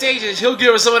backstage is he'll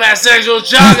give her some of that sexual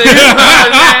chocolate. You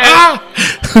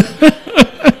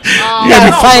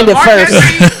gotta find it Mark first.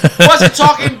 Henry wasn't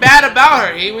talking bad about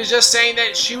her. He was just saying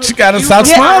that she gotta stop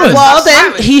smiling. Well,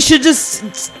 then he should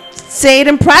just say it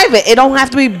in private. It don't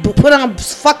have to be put on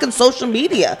fucking social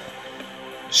media.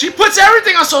 She puts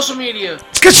everything on social media.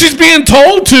 It's because she's being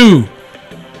told to.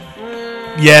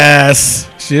 Yes,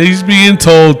 she's being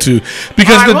told to.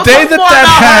 Because the day that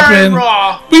happened,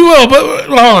 we will. But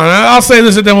hold on, I'll say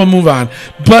this and then we'll move on.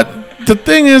 But the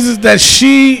thing is that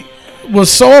she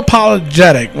was so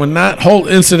apologetic when that whole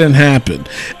incident happened.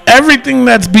 Everything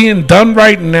that's being done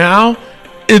right now,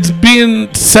 it's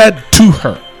being said to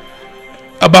her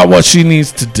about what she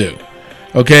needs to do.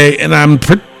 Okay? And I'm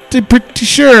pretty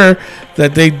sure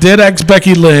that they did ask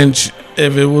Becky Lynch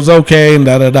if it was okay and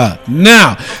da-da-da.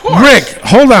 Now, Rick,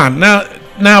 hold on. Now,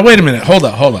 wait a minute. Hold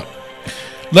up.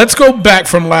 Let's go back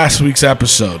from last week's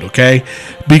episode, okay?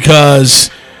 Because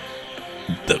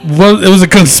it was a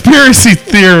conspiracy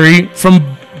theory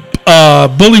from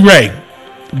Bubba Ray.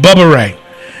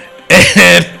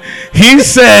 And he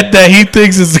said that he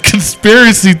thinks it's a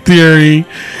conspiracy theory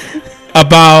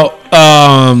about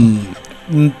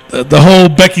the whole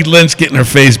Becky Lynch getting her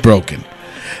face broken.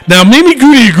 Now, Mimi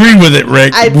Goody agree with it,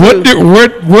 Rick.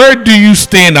 Where do you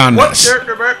stand on this? You're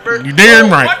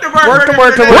damn right.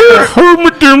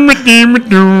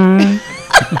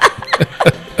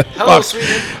 Hello,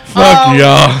 Sweden. Fuck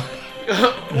y'all.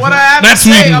 What I have That's to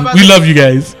say Sweden. about We love you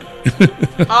guys.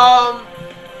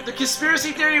 the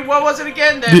conspiracy theory. What was it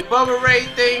again? That Bubba Ray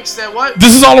thinks that what?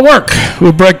 This is all a work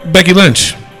with Becky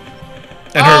Lynch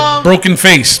and her broken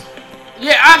face.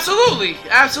 Yeah, absolutely,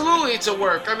 it's a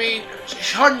work. I mean,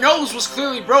 her nose was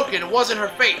clearly broken. It wasn't her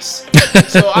face.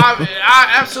 So I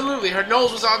absolutely, her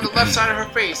nose was on the left side of her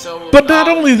face. So, but not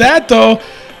only that though,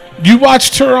 you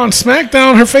watched her on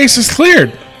SmackDown. Her face is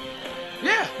cleared.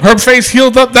 Yeah, her face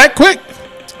healed up that quick.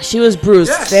 She was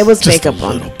bruised. Yes. There was Just makeup a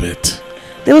on. little bit.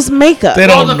 There was makeup. They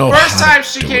don't know the first how time to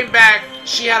she do came it. back,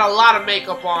 she had a lot of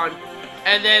makeup on,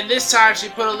 and then this time she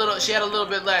had a little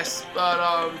bit less. But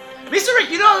Mr. Rick,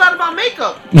 you know a lot about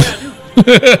makeup. Yeah,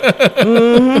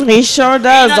 dude. He sure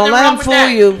does. Don't let him fool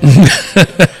you.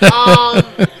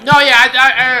 No,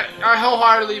 yeah, I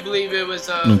wholeheartedly believe it was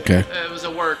okay. It was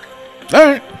a work.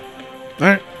 All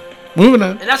right. Moving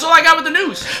on. And that's all I got with the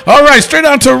news. All right, straight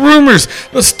on to rumors.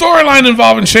 The storyline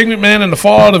involving Shane McMahon and the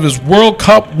fallout of his World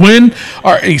Cup win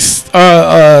are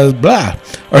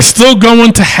still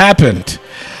going to happen.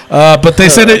 But they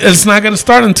said it's not going to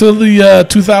start until the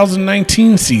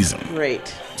 2019 season.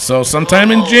 Great. So sometime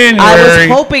in January. I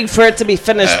was hoping for it to be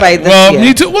finished by this year.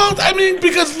 Me too. Well, I mean,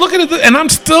 because looking at it, and I'm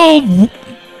still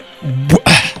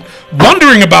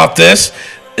wondering about this,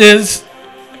 is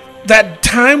that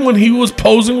time when he was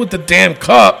posing with the damn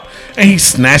cup and he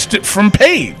snatched it from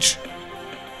Paige.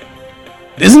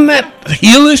 Isn't that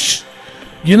heelish?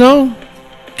 You know?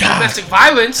 God. Domestic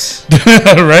violence.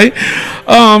 Right?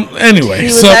 Anyway. He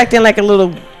was acting like a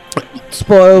little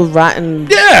spoiled, rotten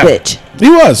bitch.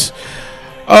 He was.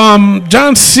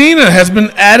 John Cena has been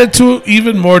added to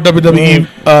even more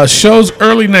WWE shows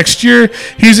early next year.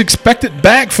 He's expected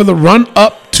back for the run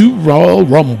up to Royal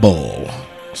Rumble.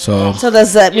 So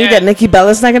does that mean that Nikki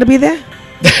Bella's not going to be there?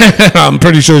 I'm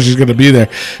pretty sure she's going to be there.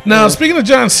 Now, speaking of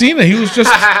John Cena,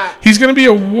 he's going to be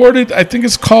awarded, I think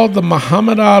it's called the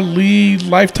Muhammad Ali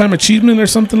Lifetime Achievement or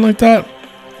something like that.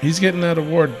 He's getting that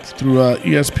award through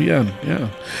ESPN. Yeah.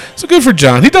 So good for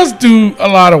John. He does do a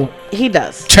lot of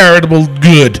charitable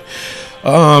good.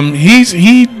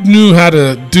 He knew how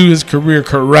to do his career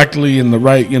correctly in the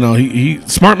right, he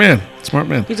smart man.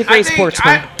 He's a great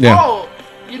sportsman. Oh,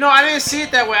 I didn't see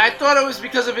it that way. I thought it was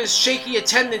because of his shaky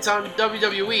attendance on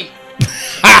WWE.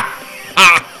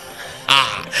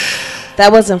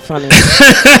 That wasn't funny.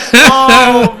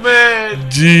 Oh,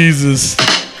 man. Jesus.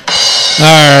 All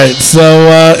right,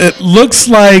 so it looks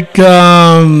like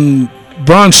Braun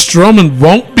Strowman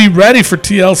won't be ready for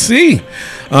TLC.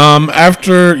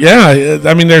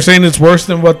 They're saying it's worse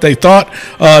than what they thought.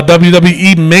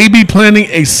 WWE may be planning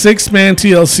a 6-man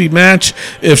TLC match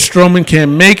if Strowman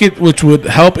can't make it, which would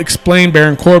help explain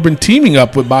Baron Corbin teaming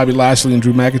up with Bobby Lashley and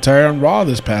Drew McIntyre on Raw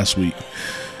this past week.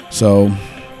 So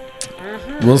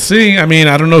we'll see. I mean,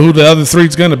 I don't know who the other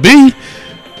 3's going to be.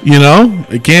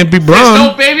 It can't be Braun. There's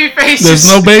no baby faces. There's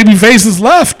no baby faces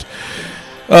left.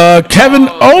 Kevin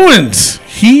Owens,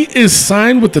 he is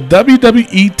signed with the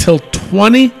WWE till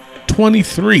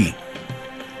 2023.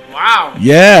 Wow.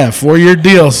 Yeah, 4-year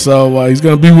deal. So he's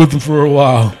going to be with them for a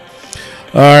while.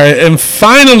 All right, and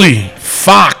finally,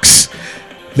 Fox.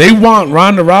 They want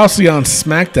Ronda Rousey on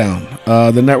SmackDown.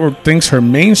 The network thinks her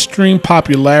mainstream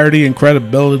popularity and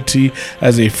credibility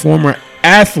as a former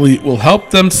athlete will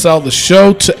help them sell the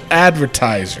show to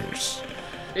advertisers.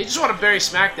 They just want to bury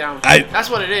SmackDown. That's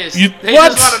what it is. They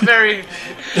just want to bury.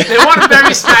 They want to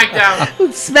bury SmackDown.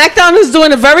 SmackDown is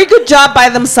doing a very good job by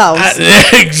themselves.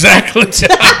 Exactly.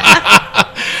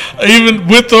 Even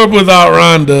with or without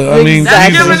Ronda. I mean,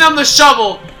 that's giving them the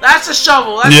shovel. That's a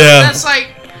shovel. That's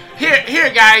like,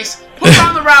 here, guys. Put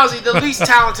Ronda Rousey, the least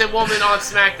talented woman on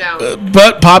SmackDown.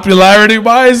 But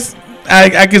popularity-wise,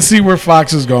 I can see where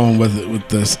Fox is going with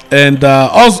this. And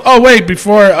also, wait,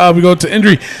 before we go to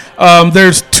injury,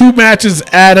 there's 2 matches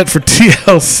added for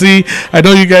TLC. I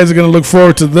know you guys are going to look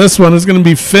forward to this one. It's going to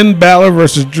be Finn Balor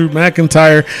versus Drew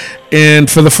McIntyre. And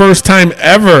for the first time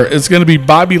ever, it's going to be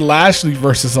Bobby Lashley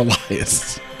versus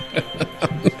Elias.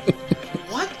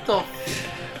 What the?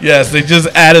 Yes, they just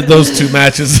added those 2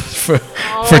 matches for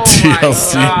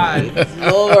TLC. My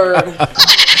God. Lord.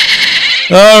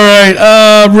 All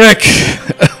right, Rick,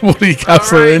 what do you got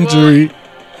for injury?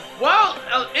 Well,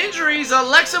 injuries.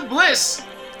 Alexa Bliss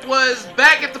was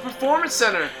back at the Performance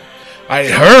Center. I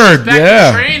heard, back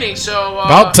yeah. Training, so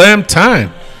about damn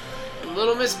time.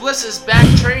 Little Miss Bliss is back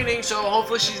training, so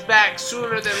hopefully she's back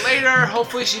sooner than later.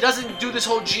 Hopefully she doesn't do this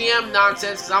whole GM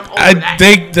nonsense, because I'm over that.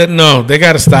 They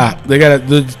got to stop.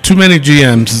 There's too many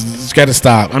GMs. It's got to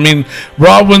stop. I mean,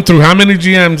 Raw went through how many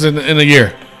GMs in a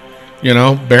year?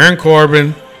 Baron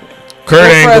Corbin, Kurt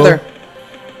Angle. Further.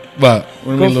 What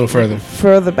do you mean a little further?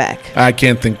 Further back. I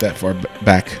can't think that far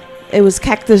back. It was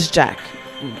Cactus Jack.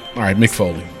 All right, Mick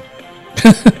Foley.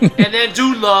 And then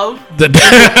Dude Love.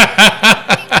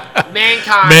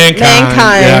 Mankind.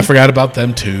 Yeah, I forgot about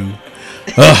them too.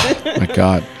 Oh, my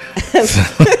God. All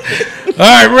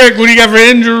right, Rick, what do you got for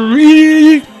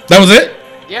injury? That was it?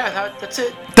 Yeah, that's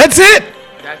it. That's it?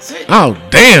 That's it. Oh,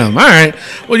 damn. All right.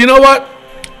 Well, you know what?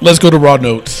 Let's go to Raw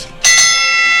notes.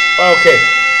 Okay.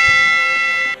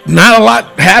 Not a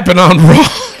lot happened on Raw.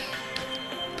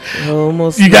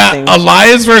 Almost you got nothing.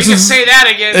 Elias versus... You can say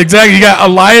that again. Exactly. You got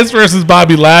Elias versus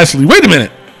Bobby Lashley. Wait a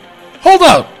minute. Hold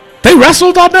up. They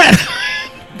wrestled on that?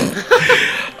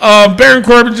 Baron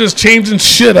Corbin just changing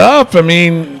shit up. I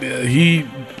mean,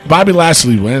 Bobby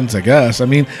Lashley wins, I guess. I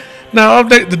mean, now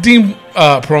the Dean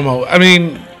promo, I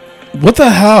mean... What the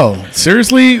hell?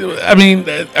 Seriously? I mean,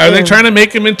 are they trying to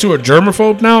make him into a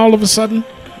germaphobe now all of a sudden?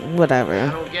 Whatever.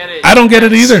 I don't get it. I don't get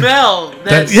it either. Smell.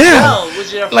 That yeah. smell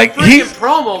was your like freaking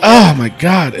promo. Oh my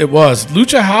God, it was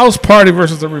Lucha House Party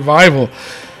versus the Revival.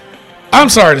 I'm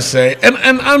sorry to say, and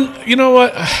I'm, you know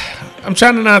what? I'm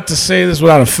trying not to say this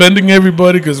without offending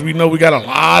everybody because we know we got a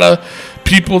lot of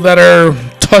people that are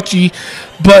touchy,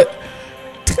 but.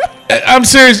 I'm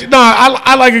serious. No,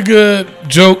 I like a good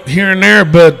joke here and there,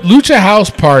 but Lucha House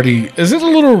Party, is it a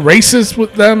little racist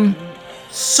with them?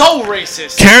 So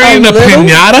racist. Carrying a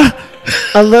piñata?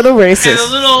 A little racist. And a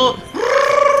little...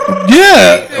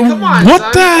 Yeah. Come on, what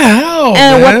son. the hell,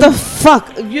 And man? what the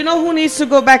fuck? You know who needs to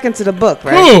go back into the book,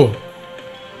 right?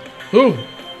 Who?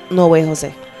 No way,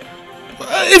 Jose.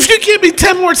 If you give me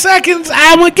 10 more seconds,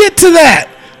 I will get to that.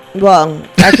 Well,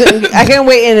 I couldn't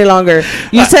wait any longer.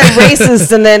 You said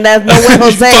racist, and then that's No Way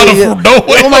Jose.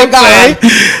 Oh my god.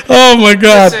 Oh my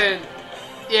god. Listen,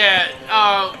 yeah.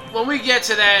 When we get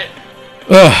to that,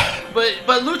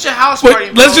 but Lucha House Party.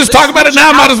 Wait, let's just talk about it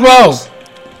now. Might as well.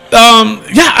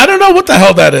 Yeah, I don't know what the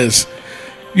hell that is.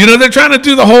 You know, they're trying to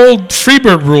do the whole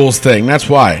Freebird rules thing. That's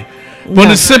why. When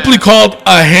it's simply called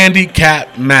a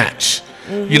handicap match.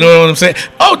 You know what I'm saying?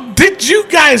 Oh, did you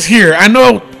guys hear? I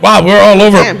know. Wow, we're all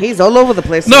over. Damn, he's all over the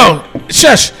place. No,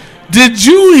 Shush. Did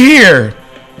you hear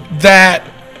that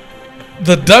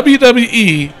the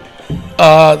WWE,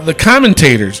 the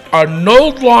commentators are no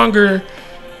longer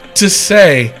to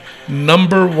say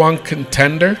number one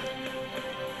contender?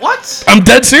 What? I'm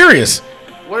dead serious.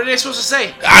 What are they supposed to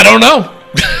say? I don't know.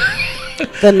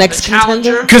 The next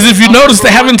contender. Because if you notice,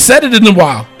 they haven't said it in a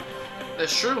while.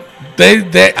 That's true. They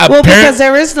well, because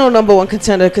there is no number one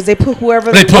contender because they put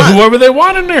whoever they want. Whoever they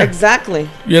want in there. Exactly.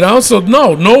 You know, so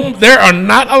no, they are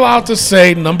not allowed to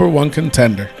say number one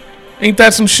contender. Ain't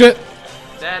that some shit?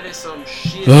 That is some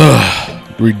shit.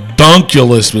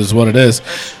 Redonkulous is what it is.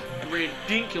 That's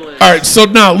ridiculous. All right, so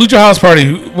now Lucha House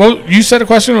Party. Well, you said a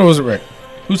question or was it Rick?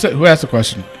 Who asked the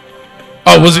question?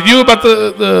 Oh, was it you about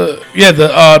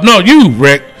no, you,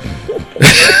 Rick.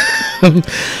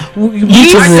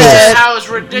 Lucha said how it's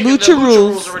ridiculous. Lucha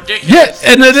rules are ridiculous.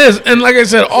 Yeah, and it is. And like I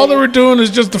said, all they were doing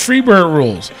is just the Freebird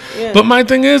rules. Yeah. But my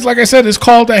thing is, like I said, it's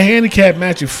called a handicap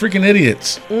match, you freaking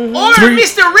idiots. Mm-hmm. Or a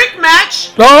Mr. Rick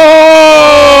match. Oh!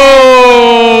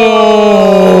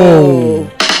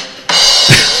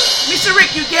 Mr.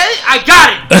 Rick, you get it? I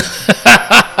got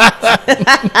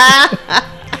it.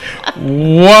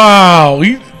 Wow.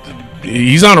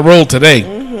 He's on a roll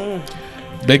today.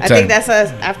 Big time. I think that's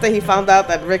after he found out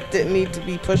that Rick didn't need to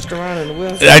be pushed around in the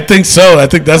wheelchair. I think so. I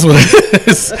think that's what it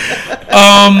is.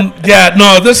 Yeah,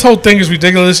 no, this whole thing is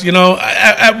ridiculous. You know,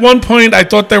 at one point I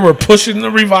thought they were pushing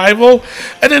the revival,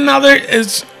 and then now there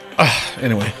is.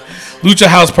 Anyway, Lucha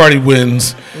House Party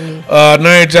wins.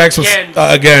 Nia Jax with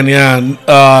again, yeah.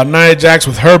 Nia Jax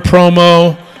with her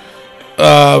promo.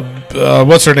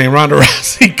 What's her name? Ronda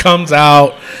Rousey comes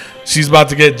out. She's about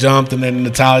to get jumped, and then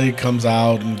Natalya comes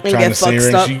out and trying to see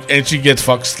her, and she gets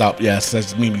fucked up. Yes,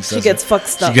 that's Mimi says. She gets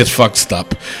fucked up. She gets fucked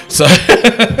up. So,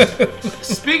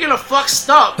 speaking of fucked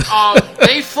up,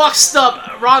 they fucked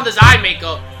up Ronda's eye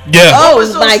makeup. Yeah. Oh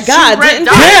my god!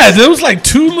 Yeah, there was like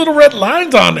 2 little red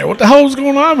lines on there. What the hell was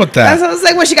going on with that? That's what I was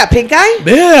like. When she got pink eye.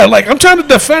 Yeah, like I'm trying to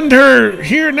defend her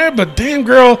here and there, but damn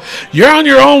girl, you're on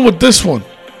your own with this one.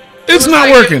 It's not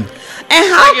like working. And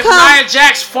how like come Nia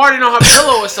Jax farting on her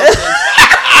pillow or something?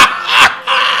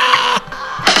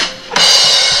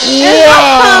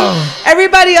 Wow.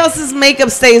 Everybody else's makeup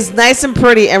stays nice and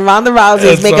pretty, and Ronda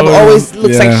Rousey's makeup always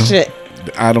looks like shit.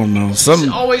 I don't know. She's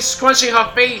always scrunching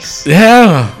her face.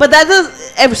 Yeah. But that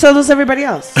does. So does everybody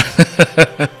else.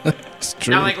 It's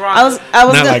true. Not like Ronda.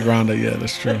 Like Ronda. Yeah,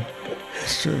 that's true.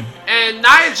 It's true. And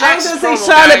Nia Jax. I was gonna say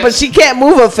Charlotte, but she can't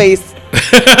move her face.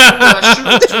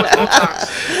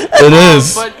 It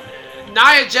is. But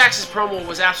Nia Jax's promo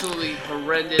was absolutely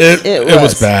horrendous. It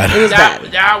was bad. It was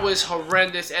bad. That was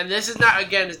horrendous. And this is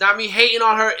it's not me hating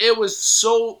on her. It was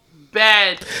so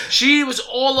bad. She was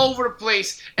all over the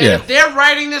place. And if they're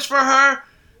writing this for her,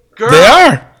 girl, they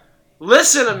are.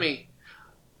 Listen to me.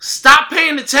 Stop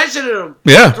paying attention to them.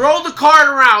 Yeah. Throw the card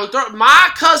around. My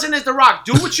cousin is The Rock.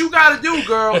 Do what you gotta do,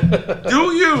 girl.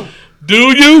 Do you?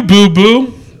 Do you, boo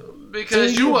boo?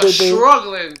 Because you are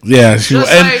struggling. Yeah, she was.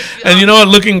 And you know what?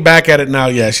 Looking back at it now,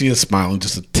 yeah, she is smiling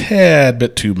just a tad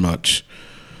bit too much.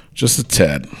 Just a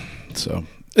tad. So,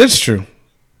 it's true.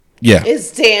 Yeah.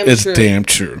 It's damn true. It's damn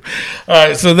true. All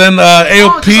right, so then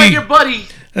AOP. Just like your buddy.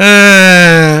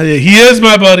 He is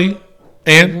my buddy.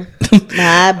 And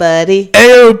my buddy.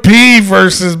 AOP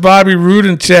versus Bobby Roode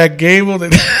and Chad Gable.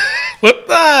 What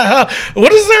the hell?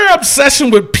 What is their obsession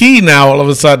with P now all of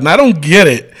a sudden? I don't get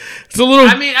it. It's a little.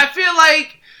 I mean, I feel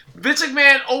like Vince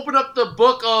McMahon opened up the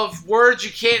book of words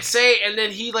you can't say, and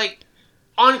then he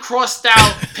uncrossed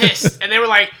out pissed, and they were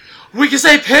like, "We can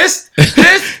say pissed,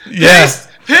 pissed, pissed."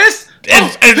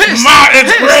 It's pissed.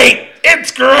 Great.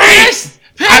 It's great. Pissed.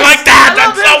 I like that.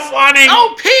 That's so funny.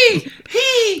 Oh, peeing.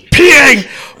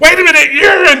 Wait a minute.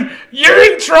 You're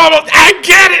in trouble. I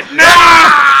get it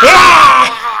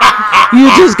now. You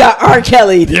just got R.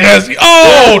 Kelly'd. Yes.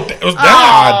 Oh,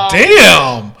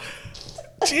 damn.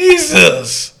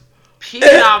 Jesus.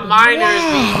 Peanut miners,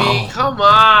 BB. Come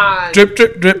on. Drip,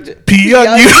 drip, drip. Pee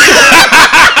on you.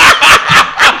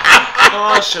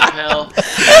 Oh, Chappelle.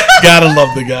 Gotta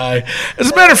love the guy.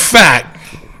 As a matter of fact,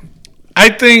 I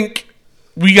think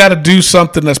we got to do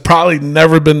something that's probably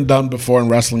never been done before in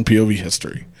wrestling POV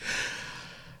history.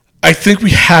 I think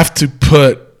we have to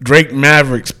put Drake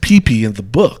Maverick's pee-pee in the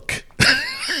book.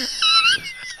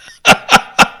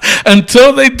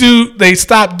 Until they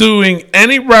stop doing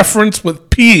any reference with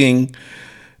peeing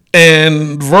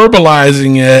and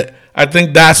verbalizing it, I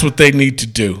think that's what they need to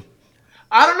do.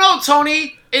 I don't know,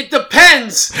 Tony. It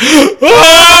depends.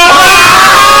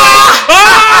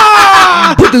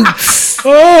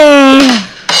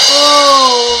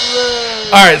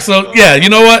 All right, so yeah, you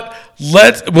know what?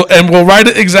 We'll write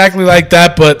it exactly like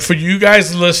that. But for you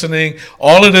guys listening,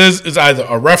 all it is either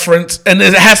a reference, and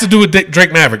it has to do with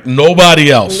Drake Maverick.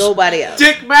 Nobody else.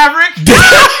 Dick Maverick.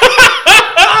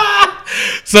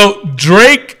 So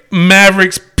Drake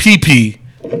Maverick's PP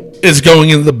is going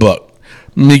in the book.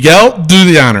 Miguel, do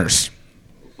the honors.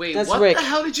 Wait, That's what Rick. the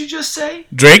hell did you just say?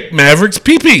 Drake Maverick's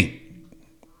PP.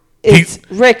 It's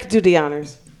Rick, do the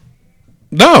honors.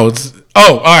 No, it's...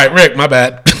 Oh, all right, Rick, my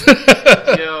bad.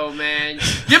 Yo, man.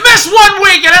 You miss 1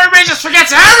 week and everybody just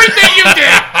forgets everything you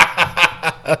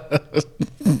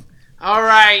did. All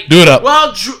right. Do it up.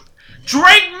 Well,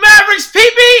 Drake Maverick's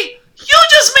PP, you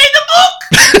just made the book.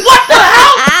 What the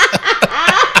hell?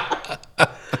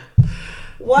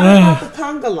 What about the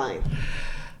conga line?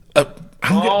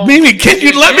 Mimi, can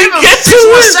you let me get to 6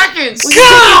 more it? seconds.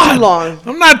 God! Too long.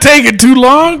 I'm not taking too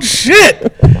long.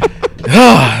 Shit.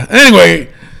 Anyway,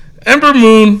 Ember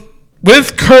Moon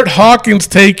with Kurt Hawkins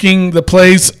taking the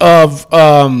place of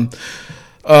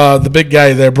the big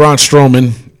guy there, Braun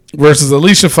Strowman, versus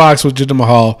Alicia Fox with Jinder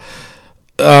Mahal.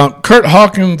 Kurt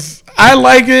Hawkins, I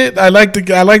like it. I like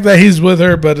that he's with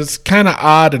her, but it's kind of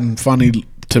odd and funny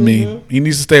to me. He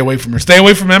needs to stay away from her. Stay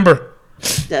away from Ember.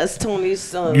 That's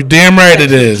Tony's. You're damn right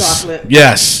it is. Chocolate.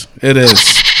 Yes, it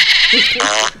is.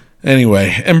 Anyway,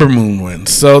 Ember Moon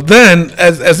wins. So then,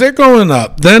 as they're going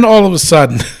up, then all of a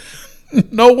sudden,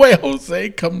 No Way Jose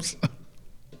comes up.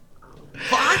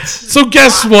 What? So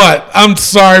guess what? I'm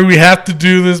sorry we have to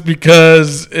do this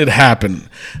because it happened.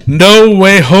 No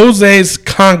Way Jose's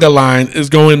conga line is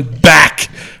going back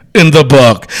in the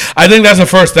book. I think that's the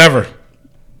first ever.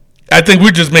 I think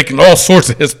we're just making all sorts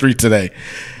of history today.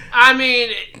 I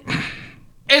mean,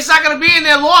 it's not going to be in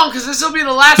there long because this will be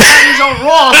the last time he's on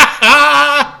Raw.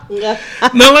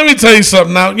 Now, let me tell you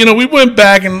something. Now, we went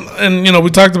back and we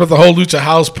talked about the whole Lucha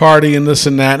House Party and this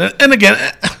and that. And again,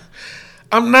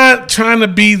 I'm not trying to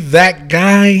be that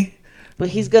guy. But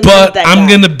he's going to be that guy. I'm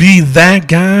going to be that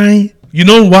guy. You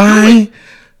know why?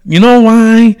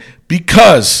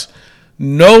 Because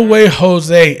No Way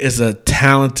Jose is a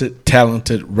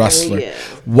talented wrestler. Oh, yeah.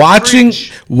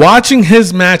 Watching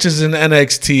his matches in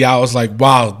NXT, I was like,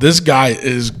 wow, this guy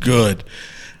is good.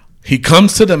 He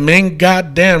comes to the main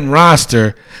goddamn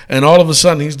roster, and all of a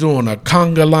sudden he's doing a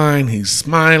conga line. He's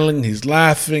smiling. He's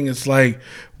laughing. It's like,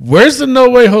 where's the No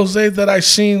Way Jose that I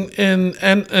seen in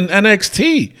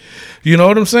NXT? You know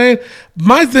what I'm saying?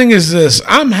 My thing is this.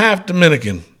 I'm half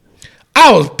Dominican.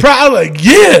 I was proud, like,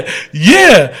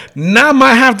 yeah. Now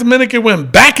my half Dominican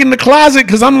went back in the closet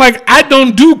because I'm like, I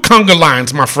don't do conga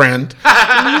lines, my friend.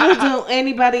 Neither do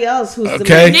anybody else who's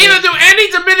Okay. Dominican. Neither do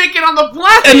any Dominican on the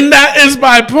planet. And that is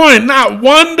my point. Not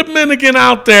one Dominican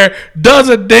out there does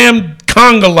a damn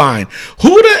conga line.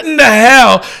 Who in the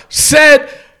hell said,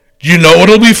 you know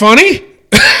what'll be funny?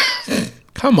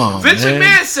 Come on, Vince man.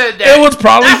 McMahon said that. It was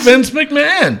probably Vince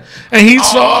McMahon. And he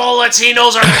saw... All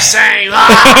Latinos are the same.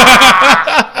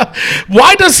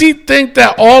 Why does he think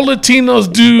that all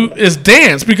Latinos do is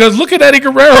dance? Because look at Eddie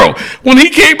Guerrero. When he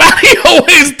came out, he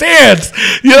always danced.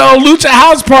 Lucha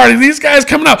House Party. These guys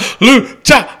coming out.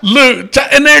 Lucha.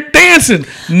 And they're dancing.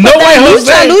 No Way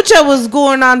Jose. Lucha was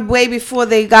going on way before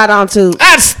they got onto...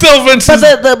 That's still Vince's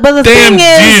But the damn thing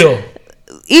is, deal.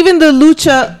 even the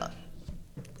Lucha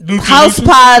House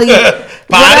Party,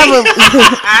 whatever,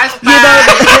 House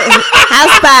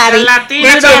House Party.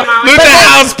 Lucha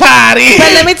House Party.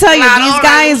 But let me tell you, these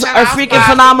guys are freaking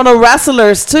phenomenal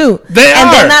wrestlers too. They and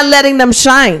are. they're not letting them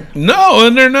shine. No,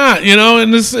 and they're not.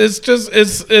 And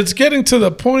it's getting to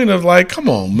the point of like, come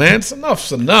on, man,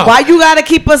 enough's enough. Why you gotta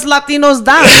keep us Latinos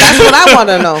down? That's what I want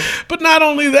to know. But not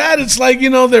only that, it's like,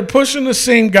 they're pushing the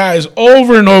same guys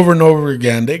over and over and over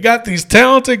again. They got these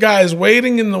talented guys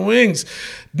waiting in the wings.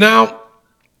 Now,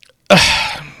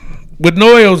 with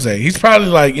No Way Jose, he's probably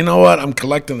like, you know what? I'm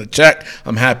collecting the check.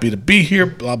 I'm happy to be here,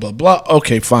 blah, blah, blah.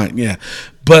 Okay, fine, yeah.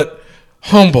 But,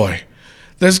 homeboy,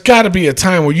 there's got to be a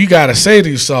time where you got to say to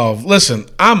yourself, listen,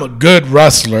 I'm a good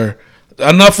wrestler.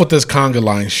 Enough with this conga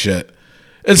line shit.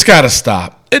 It's got to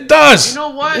stop. It does. You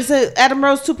know what? It's Adam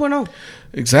Rose 2.0.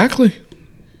 Exactly.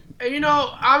 And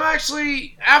I'm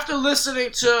actually, after listening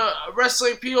to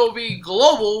Wrestling POV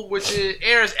Global, which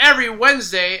airs every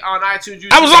Wednesday on iTunes,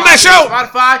 YouTube, I was on that show!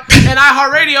 Spotify, and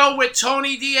iHeartRadio with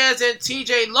Tony Diaz and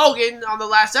TJ Logan on the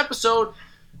last episode,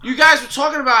 you guys were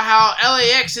talking about how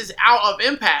LAX is out of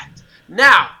Impact.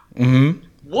 Now,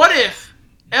 what if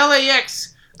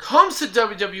LAX comes to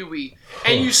WWE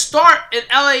and you start an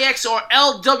LAX or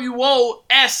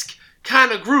LWO-esque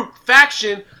kind of group,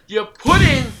 faction, you put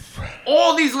in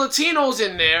all these Latinos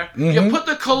in there. You put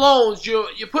the Colognes.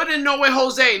 You put in No Way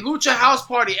Jose, Lucha House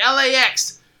Party,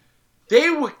 LAX.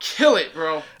 They would kill it,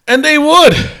 bro. And they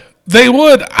would. They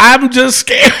would. I'm just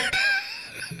scared.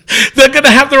 They're going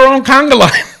to have their own conga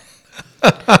line.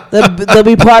 They'll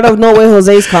be part of No Way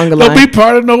Jose's conga line. They'll be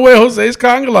part of No Way Jose's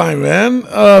conga line, man.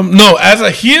 No, as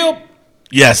a heel,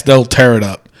 yes, they'll tear it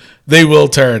up. They will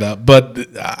tear it up. But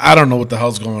I don't know what the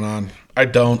hell's going on. I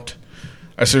don't.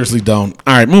 I seriously don't.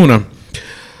 All right, moving on.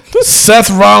 Seth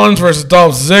Rollins versus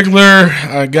Dolph Ziggler.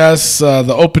 I guess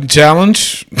the open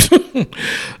challenge.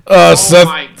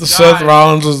 Seth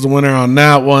Rollins was the winner on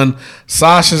that one.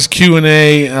 Sasha's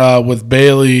Q&A with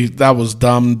Bayley. That was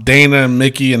dumb. Dana and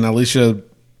Mickey and Alicia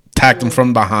attacked him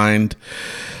from behind.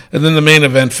 And then the main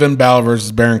event, Finn Balor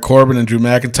versus Baron Corbin and Drew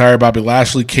McIntyre. Bobby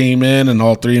Lashley came in and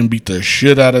all three of them beat the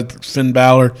shit out of Finn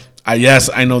Balor. Yes,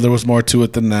 I know there was more to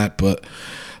it than that, but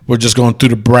we're just going through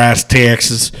the brass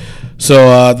tacks.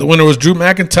 So the winner was Drew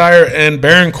McIntyre and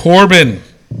Baron Corbin.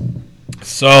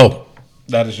 So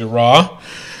that is your Raw.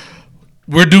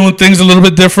 We're doing things a little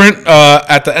bit different.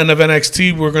 At the end of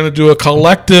NXT, we're going to do a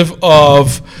collective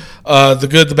of the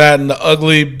good, the bad, and the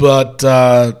ugly, but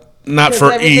not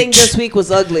for everything each. This week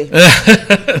was ugly.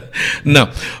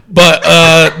 No. But,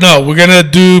 no, we're going to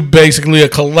do basically a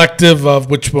collective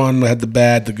of which one had the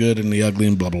bad, the good, and the ugly,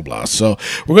 and blah, blah, blah. So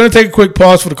we're going to take a quick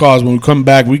pause for the cause. When we come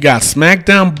back, we got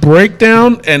SmackDown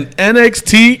Breakdown and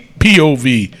NXT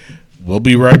POV. We'll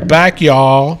be right back,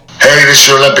 y'all. Hey, this is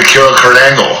your Olympic hero, Kurt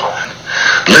Angle.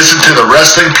 Listen to the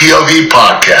Wrestling POV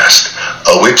podcast.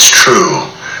 Oh, it's true.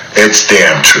 It's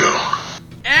damn true.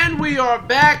 And we are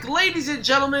back. Ladies and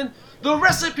gentlemen, the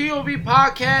Wrestling POV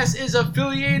podcast is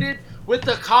affiliated with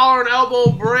the Collar and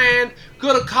Elbow brand.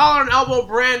 Go to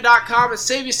collarandelbowbrand.com and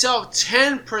save yourself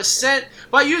 10%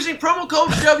 by using promo code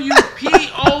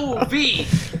WPOV.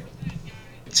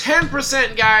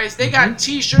 10%, guys. They got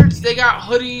t-shirts, they got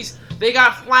hoodies, they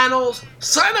got flannels.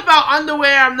 Something about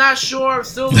underwear, I'm not sure. I'm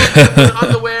still looking for the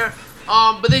underwear.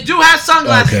 But they do have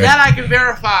sunglasses. Okay. That I can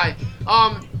verify.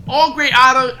 All great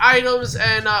items,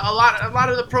 and a lot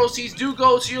of the proceeds do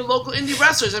go to your local indie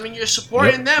wrestlers. I mean, you're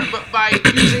supporting them, but by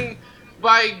going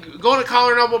to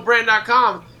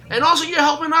collarandelbowbrand.com, and also you're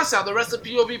helping us out. The Wrestling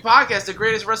POV podcast, the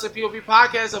greatest Wrestling POV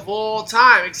podcast of all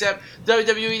time, except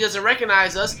WWE doesn't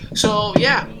recognize us. So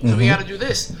yeah, so we got to do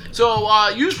this. So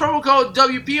use promo code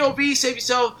WPOV, save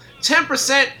yourself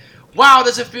 10%. Wow,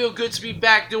 does it feel good to be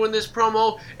back doing this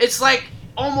promo? It's like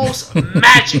almost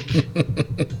magic.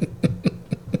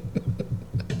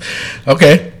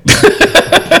 Okay.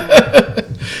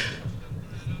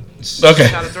 Okay.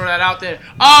 Gotta throw that out there.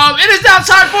 It is now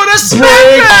time for the SmackDown!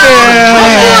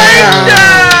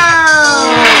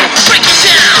 Break it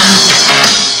down.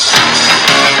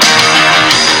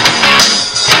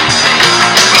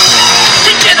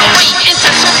 Degenerate into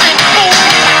something cool.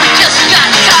 We just got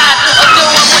tired of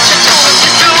doing what you told us to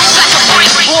do. Like a break,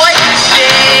 boy.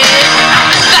 Yeah.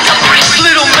 Like a break,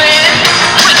 little man.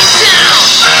 Break it down.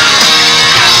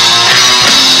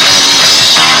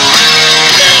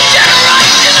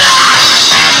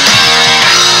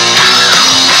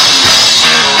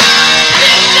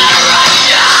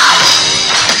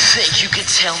 Think you can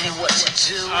tell me what to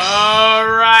do?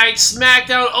 Alright,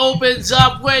 SmackDown opens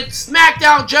up with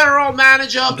SmackDown General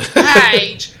Manager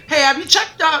Paige. Hey, have you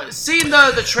seen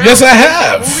the trailer? Yes, I for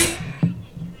have. the movie?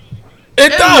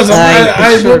 It does. looks I like-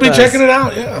 will sure be does. checking it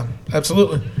out. Yeah,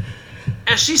 absolutely.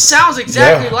 And she sounds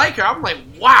exactly Yeah. like her. I'm like,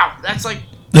 wow, that's like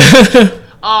The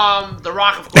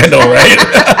Rock, of course. I know,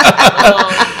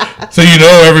 right? So you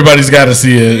know everybody's got to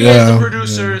see it. He is Yeah. the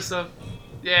producer and stuff.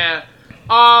 Yeah.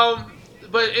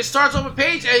 But it starts off with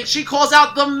Paige, and she calls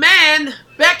out the man,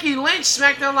 Becky Lynch,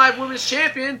 SmackDown Live Women's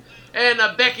Champion. And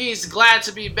Becky's glad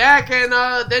to be back. And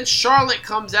then Charlotte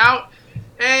comes out.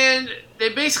 And they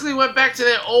basically went back to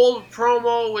their old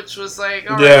promo, which was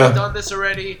like, all right, Yeah. we've done this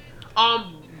already.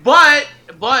 But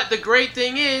the great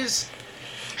thing is,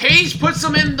 Paige puts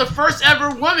them in the first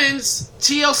ever women's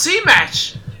TLC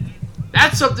match.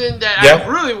 That's something that Yep. I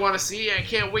really want to see. I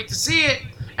can't wait to see it.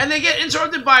 and they get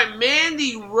interrupted by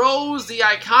Mandy Rose, the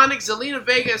iconic Zelina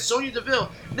Vega, and Sonya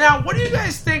Deville. Now, what do you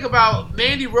guys think about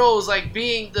Mandy Rose like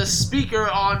being the speaker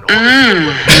on all the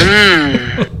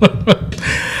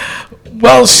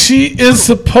Well, she is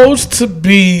supposed to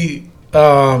be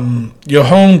your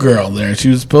homegirl there. She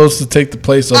was supposed to take the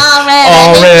place of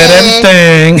all red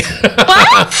everything.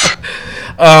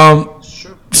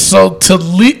 So to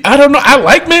lead, I don't know. I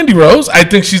like Mandy Rose. I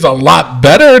think she's a lot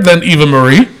better than Eva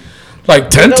Marie.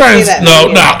 Like 10 times.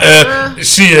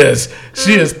 She is.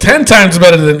 She is 10 times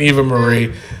better than Eva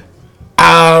Marie.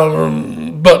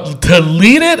 But to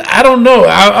lead it, I don't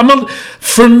know.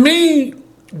 For me,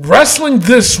 wrestling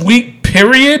this week,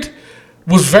 period,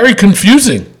 was very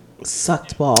confusing.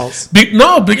 Sucked balls.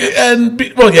 Well,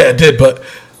 yeah, it did. But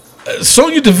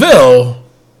Sonya Deville,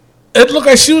 it looked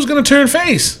like she was going to turn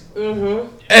face. Mm-hmm.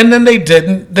 And then they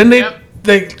didn't. Then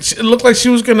it looked like she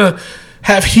was going to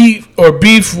have heat or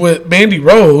beef with Mandy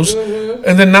Rose. Mm-hmm.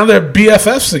 And then now they're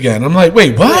BFFs again. I'm like,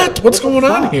 wait, what? What's going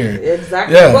on here?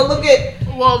 Exactly. Yeah.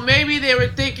 Well, maybe they were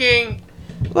thinking.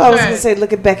 Well, I was going to say,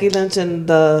 look at Becky Lynch and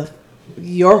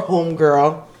your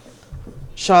homegirl,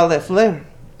 Charlotte Flair.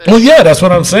 Well, yeah, that's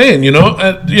what I'm saying.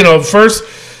 First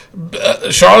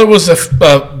Charlotte was a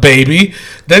baby,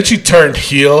 then she turned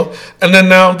heel, and then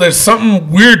now there's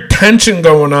something weird tension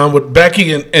going on with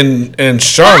Becky and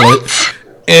Charlotte,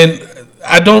 and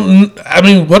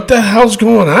what the hell's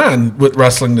going on with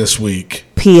wrestling this week?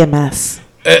 PMS.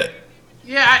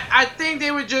 Yeah, I think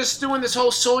they were just doing this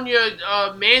whole Sonya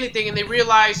Mandy thing, and they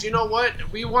realized, you know what?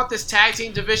 We want this tag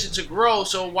team division to grow,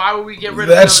 so why would we get rid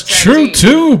of That's true, team?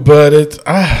 too, but it's...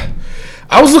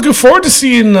 I was looking forward to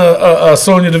seeing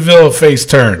Sonya Deville face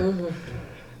turn.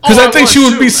 Because I think she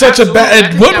would be such a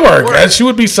bad... It would work. She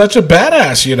would be such a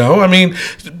badass, I mean,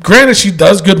 granted, she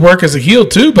does good work as a heel,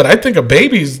 too, but I think a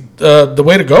baby's the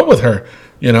way to go with her,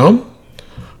 Me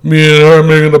and her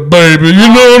making a baby, you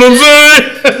know what I'm saying?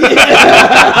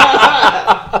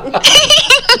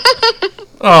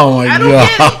 Oh my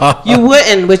god! You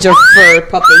wouldn't with your fur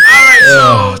puppy. All right,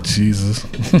 oh Jesus!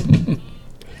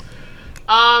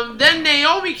 Then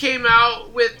Naomi came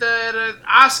out with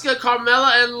Asuka,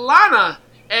 Carmella, and Lana,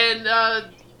 and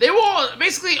they were all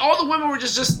the women were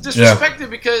just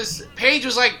disrespected because Paige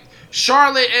was like,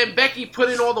 Charlotte and Becky put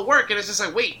in all the work, and it's just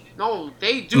like, wait, no,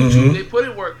 they do too. They put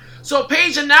in work. So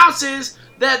Paige announces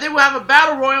that they will have a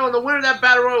battle royal, and the winner of that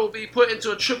battle royal will be put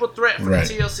into a triple threat for the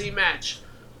TLC match.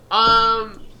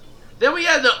 Then we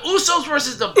had the Usos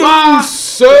versus the Bar. The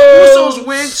Usos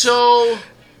win, so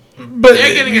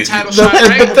they're getting a title shot,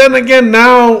 right? But then again,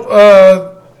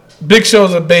 now Big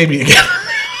Show's a baby again.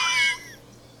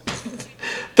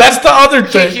 That's the other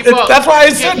thing. That's why I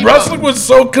said wrestling was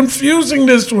so confusing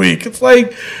this week. It's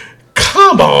like,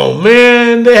 come on,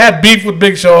 man. They had beef with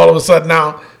Big Show all of a sudden.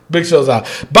 Now Big Show's out.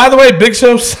 By the way, Big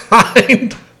Show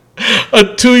signed a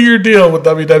 2-year deal with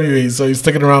WWE, so he's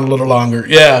sticking around a little longer.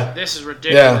 Yeah. This is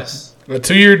ridiculous. Yeah. A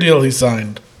 2-year deal he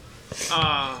signed.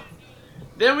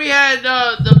 Then we had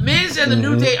the Miz and the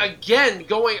New Day again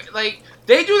going, like,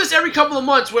 they do this every couple of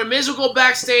months where Miz will go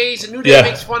backstage and New Day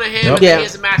makes fun of him and then he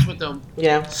has a match with them.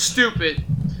 Yeah. Stupid.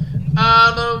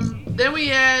 Then we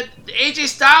had the AJ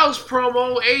Styles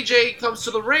promo. AJ comes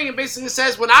to the ring and basically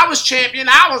says, when I was champion,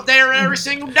 I was there every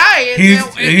single day. And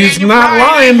he's not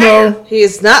lying, though. He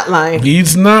is not lying.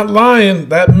 He's not lying.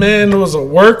 That man was a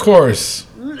workhorse.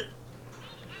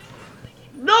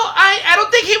 No, I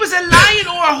don't think he was a lion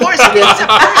or a horse. He was a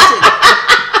person.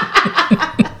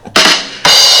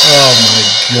 Oh,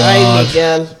 my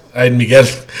God. Ay, Miguel.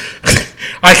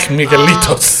 Ay,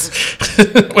 Miguelitos.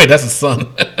 Wait, that's his son.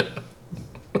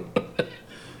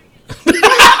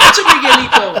 To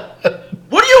Miguelito.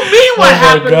 What do you mean what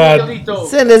happened to Miguelito?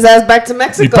 Send his ass back to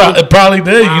Mexico. It probably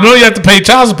did. Wow. You know you have to pay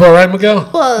child support, right, Miguel?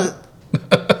 What?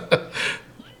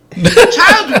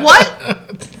 Child what?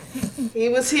 He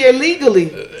was here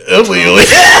legally. Illegally.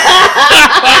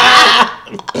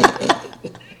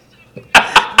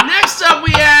 Next up,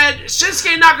 we had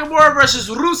Shinsuke Nakamura versus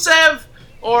Rusev,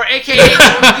 or AKA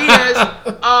Tony Diaz.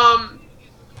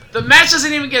 The match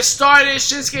doesn't even get started.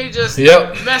 Shinsuke just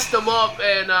messed them up.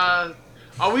 And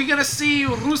are we going to see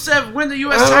Rusev win the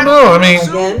U.S. title? I don't know. I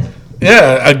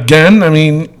mean, again. I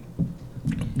mean,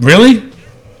 really?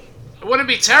 It wouldn't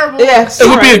be terrible. Yeah, it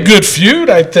would be a good feud,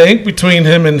 I think, between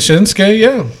him and Shinsuke.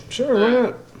 Yeah, sure, why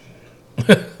not?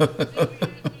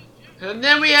 And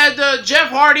then we had the Jeff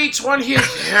Hardy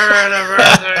 20th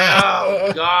anniversary.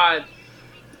 Oh, God.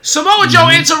 Samoa Joe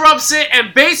interrupts it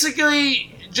and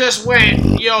basically just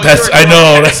went, yo, I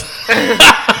know.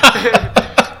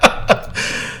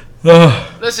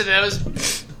 Listen,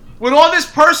 with all this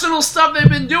personal stuff they've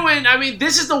been doing, I mean,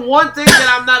 this is the one thing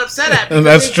that I'm not upset at. And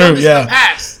that's they've done true, this yeah. In the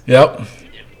past. Yep.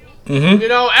 You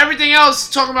know, everything else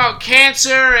talking about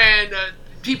cancer and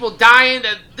people dying.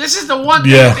 This is the one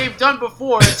thing that they've done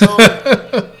before. So,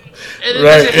 right?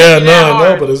 Yeah.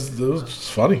 No. But it was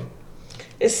just funny.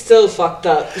 It's still fucked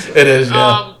up. It is.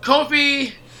 Yeah.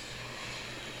 Kofi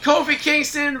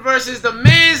Kingston versus The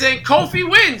Miz, and Kofi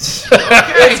wins.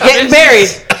 Okay. It's getting buried.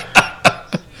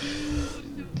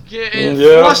 Getting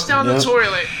flushed down the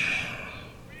toilet.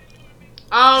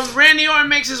 Randy Orton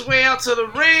makes his way out to the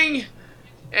ring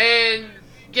and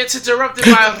gets interrupted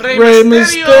by Rey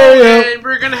Mysterio, and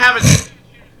we're gonna have a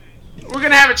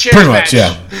chairs Pretty match. much,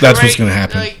 yeah. That's right? what's gonna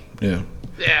happen. Like, yeah.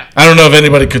 I don't know if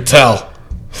anybody could tell.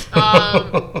 I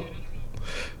don't know.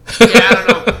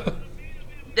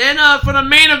 Then for the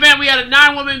main event, we had a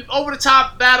 9-woman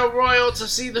over-the-top battle royal to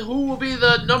see who will be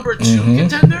the number 2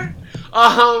 contender.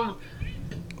 Asuka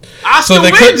So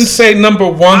they wins. couldn't say number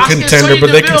 1 Asuka and contender, Sonya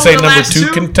but they can Deville say were the number last 2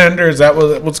 two. contender. Is that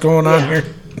what's going on here?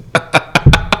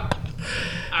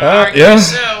 I Yeah,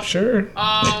 guess so. sure.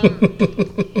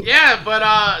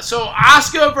 So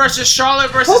Asuka versus Charlotte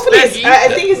versus Hopefully, Becky. I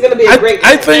think it's going to be a great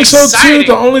I match. think so too. Exciting.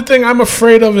 The only thing I'm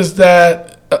afraid of is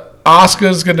that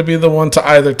Asuka's going to be the one to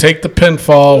either take the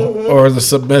pinfall or the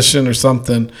submission or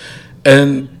something,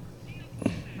 and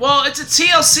Well, it's a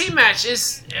TLC match.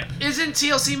 Isn't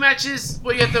TLC matches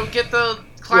where you have to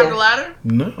climb the ladder?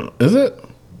 no, is it?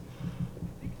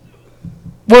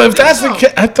 Well, if that's the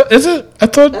case, is it? I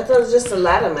thought. I thought it was just a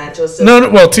ladder match. No.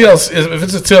 Well, TLC. If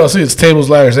it's a TLC, it's tables,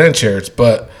 ladders, and chairs.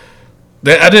 But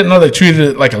I didn't know they treated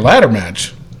it like a ladder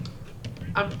match.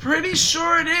 I'm pretty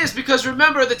sure it is because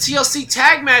remember the TLC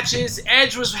tag matches.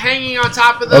 Edge was hanging on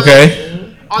top of the All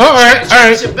right.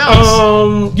 championship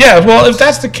belts. Yeah. Well, if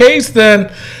that's the case,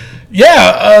 then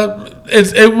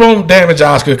it won't damage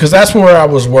Asuka because that's where I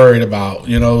was worried about.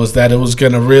 Is that it was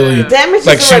going to really damage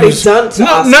is already done to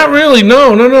No, Asuka. not really.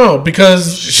 No.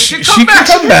 Because she can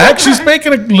come back. She's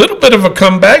making a little bit of a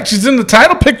comeback. She's in the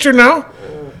title picture now.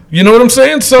 You know what I'm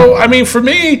saying? So I mean, for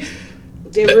me.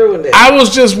 They ruined it. I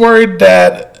was just worried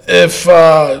that if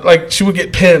she would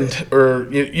get pinned or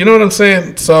you know what I'm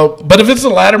saying. So, but if it's a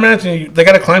ladder match and they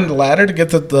got to climb the ladder to get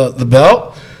the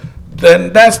belt,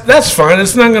 then that's fine.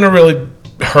 It's not going to really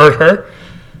hurt her,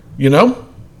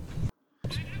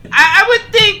 I would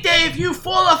think that if you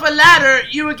fall off a ladder,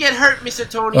 you would get hurt, Mr.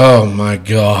 Tony. Oh my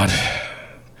God,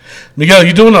 Miguel,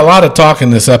 you're doing a lot of talking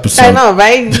this episode. I know,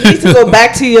 right? You need to go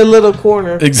back to your little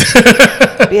corner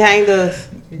Exactly. behind the.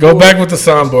 Go back with the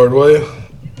soundboard, will you?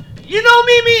 You know,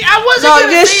 Mimi, I wasn't No,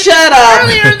 gonna just say shut up.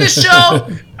 Earlier in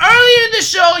the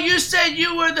show, you said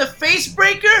you were the face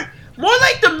breaker. More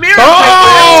like the mirror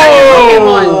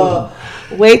Oh! breaker.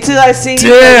 Wait till I see you.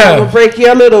 Damn. I'm gonna break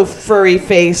your little furry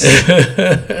face.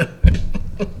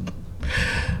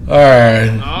 All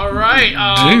right. All right,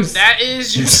 Jeez. that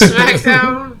is your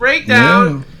SmackDown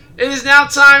breakdown. It is now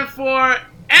time for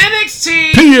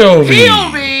NXT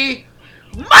POV.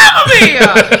 Mamma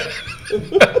Mia!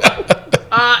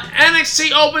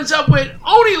 NXT opens up with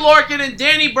Oney Lorcan and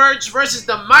Danny Burch versus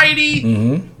the Mighty.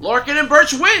 Lorcan and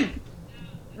Burch win.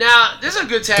 Now, this is a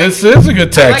good tag team. This is a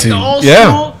good tag I like team. the old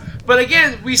school, but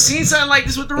again, we've seen something like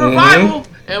this with the Revival,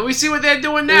 and we see what they're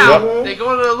doing now. They're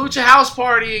going to the Lucha House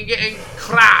Party and getting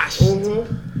crushed.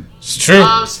 It's true.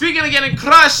 Speaking of getting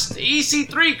crushed,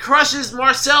 EC3 crushes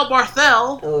Marcel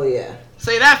Barthel. Oh yeah.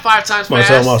 Say that 5 times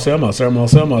fast. Marcel.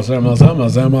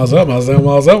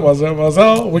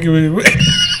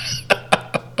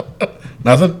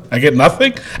 Nothing? I get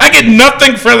nothing? I get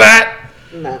nothing for that!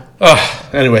 No.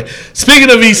 Anyway,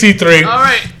 speaking of EC3, All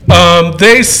right.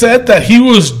 they said that he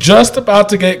was just about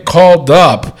to get called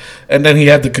up, and then he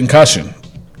had the concussion.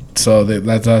 So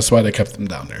that's why they kept him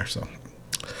down there. So,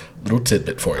 little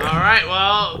tidbit for you. All right,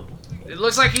 well, it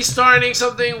looks like he's starting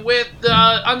something with the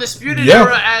Undisputed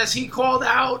Era as he called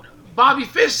out Bobby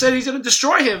Fish, said he's going to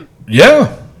destroy him.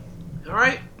 Yeah. All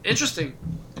right, interesting.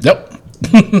 Yep.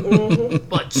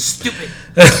 But stupid.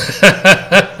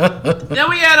 Then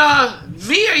we had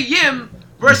Mia Yim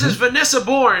versus Vanessa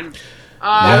Bourne.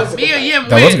 Mia Yim wins.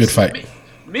 That was a good fight.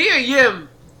 Mia Yim,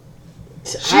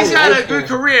 she's got a good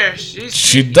career.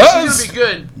 She does. She's going to be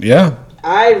good. Yeah.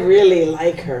 I really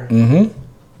like her. And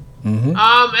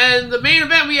the main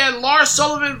event, we had Lars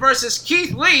Sullivan versus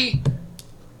Keith Lee.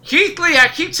 Keith Lee, I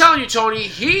keep telling you, Tony,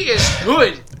 he is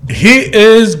good. He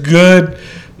is good,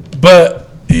 but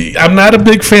I'm not a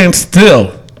big fan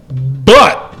still.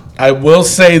 But I will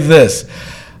say this.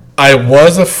 I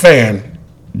was a fan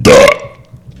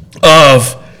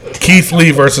of Keith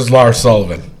Lee versus Lars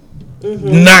Sullivan.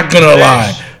 Not going to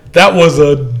lie. That was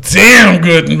a damn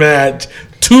good match.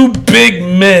 two big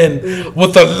men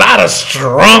with a lot of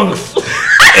strength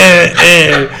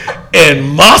and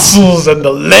muscles and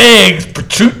the legs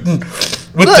protruding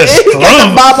with the strength.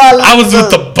 I was with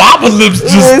the baba lips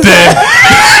just then.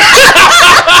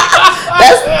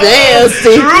 That's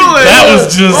nasty. Truly. That was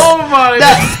just God.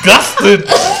 disgusting.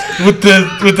 With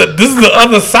the this is the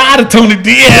other side of Tony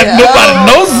Diaz nobody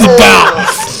knows about.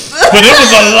 But it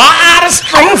was a lot of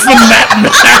strength in that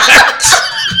match.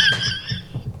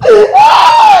 You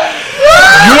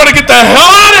want to get the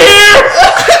hell out of here?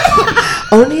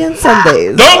 Only on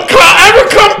Sundays. Don't ever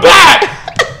come back.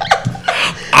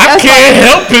 I can't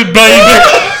help it, baby.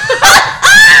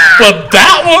 But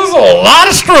that was a lot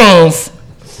of strength.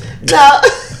 Now,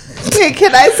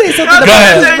 can I say something about Go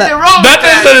ahead. this? Anything wrong with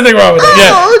There's that? anything wrong with it. Yeah.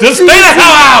 Oh, Just stay the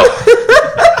hell out.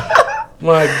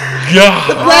 My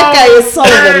God. Black guy is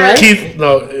Sullivan, right?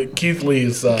 Keith Lee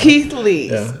is. Keith Lee.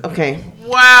 Yeah. Okay.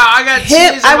 Wow, I got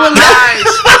tears in I my will eyes.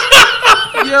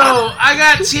 Yo, I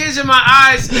got tears in my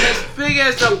eyes as big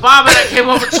as the baba that came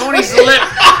over Tony's lip.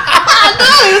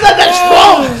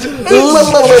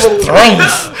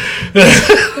 Thrones.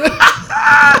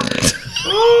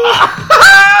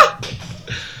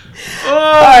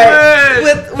 Oh, man.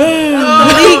 With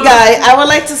Lee guy, I would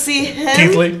like to see him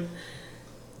Keith Lee.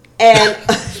 and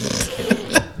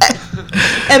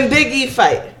and Big E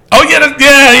fight. Oh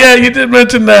yeah, you did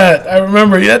mention that. I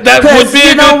remember. Yeah, that would be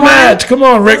a good match. Come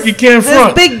on, Rick, you can't This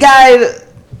front. big guy,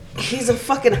 he's a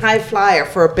fucking high flyer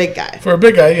for a big guy. For a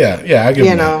big guy, yeah, I get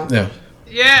You it. know. Yeah.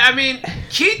 Yeah, I mean,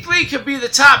 Keith Lee could be the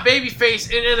top babyface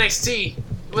in NXT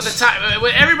with the top.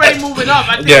 With everybody moving up,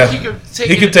 I think he could take.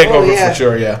 He could take Oh, over yeah. for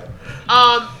sure. Yeah.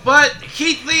 But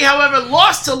Keith Lee, however,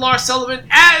 lost to Lars Sullivan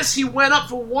as he went up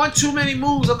for one too many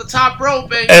moves on the top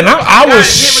rope, And I was got hit with a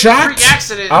shocked. freak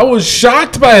accident. I was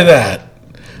shocked by that.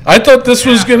 I thought this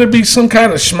was going to be some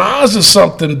kind of schmaz or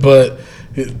something, but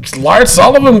Lars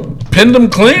Sullivan pinned him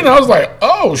clean. I was like,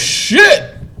 oh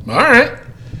shit! All right.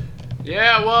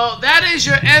 Yeah, well, that is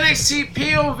your NXT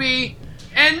POV,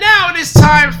 and now it is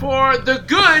time for the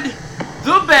good,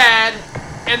 the bad,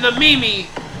 and the Mimi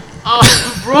of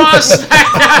Raw,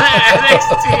 SmackDown, and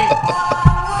NXT.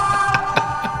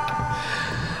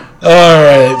 All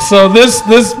right, so this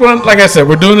one, like I said,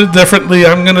 we're doing it differently.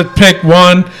 I'm gonna pick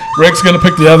one. Rick's gonna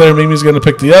pick the other. And Mimi's gonna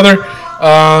pick the other.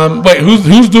 Wait,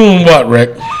 who's doing what,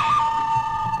 Rick?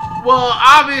 Well,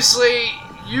 obviously,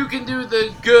 you can do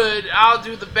the good, I'll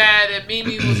do the bad, and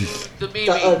Mimi will do the Mimi.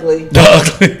 The ugly. The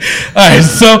ugly. All right,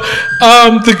 so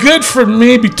the good for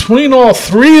me between all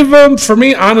three of them, for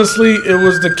me, honestly, it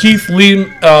was the Keith Lee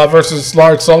versus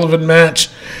Lars Sullivan match.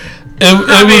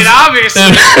 Obviously.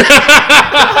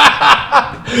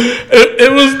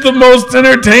 It was the most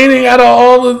entertaining out of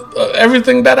all of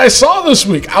everything that I saw this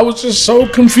week. I was just so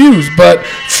confused, but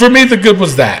for me, the good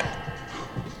was that.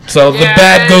 So the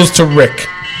bad goes to Rick.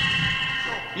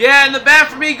 Yeah, and the bad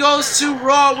for me goes to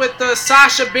Raw with the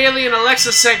Sasha Bailey and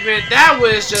Alexa segment. That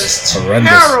was just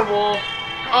Horrendous. terrible.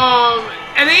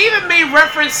 And they even made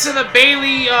reference to the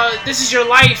Bailey "This Is Your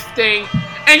Life" thing,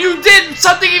 and you did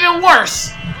something even worse.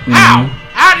 How?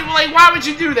 How do you why would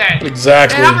you do that?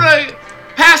 Exactly. And I'm gonna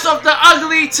pass off the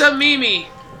ugly to Mimi.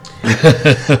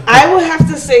 I would have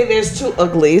to say there's two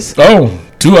uglies. Oh,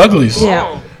 two uglies.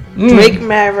 Yeah. Drake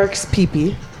Maverick's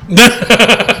pee-pee.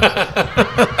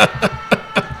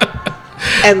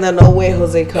 And the No Way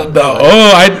Jose comes.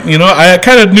 I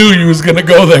kind of knew you was gonna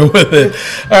go there with it.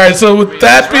 All right, so with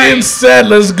that being said,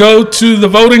 let's go to the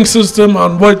voting system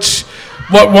on what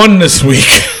won this week.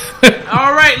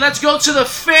 All right, let's go to the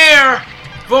fair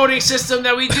voting system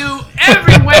that we do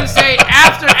every Wednesday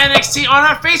after NXT on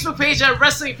our Facebook page at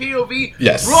Wrestling POV.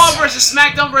 Yes. Raw versus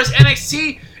SmackDown versus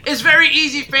NXT. It's very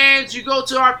easy, fans. You go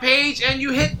to our page and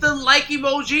you hit the like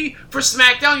emoji for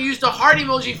SmackDown, you use the heart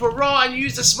emoji for Raw, and you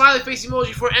use the smiley face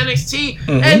emoji for NXT.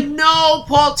 And no,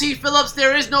 Paul T. Phillips,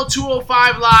 there is no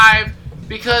 205 Live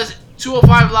because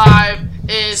 205 Live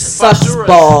is Sucks Basura's.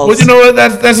 balls. Well, you know what?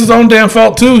 That's his own damn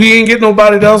fault too. He ain't getting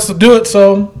nobody else to do it,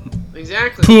 so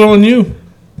Exactly. poo on you.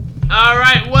 All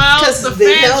right, well, Because the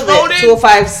they fans know that voted.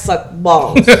 205 suck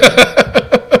balls. Not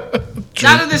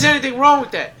that there's anything wrong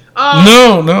with that.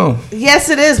 No. Yes,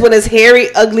 it is when it's hairy,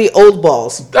 ugly, old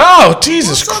balls. Oh,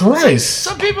 Jesus Christ.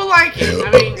 Some people like it.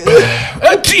 I mean,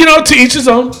 To each his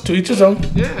own. To each his own.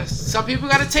 yeah, some people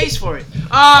got a taste for it.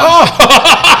 Oh.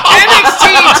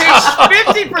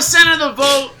 NXT takes 50% of the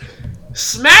vote.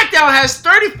 SmackDown has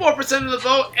 34% of the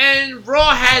vote, and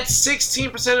Raw had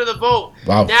 16% of the vote.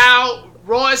 Wow. Now,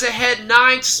 Raw is ahead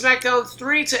 9 to SmackDown's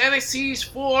 3 to NXT's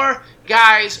 4.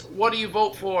 Guys, what do you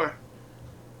vote for?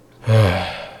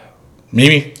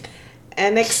 Mimi.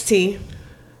 NXT,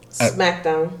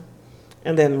 SmackDown,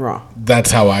 And then Raw.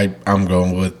 That's how I'm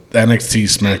going with NXT,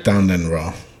 SmackDown, then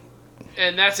Raw.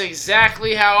 And that's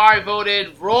exactly how I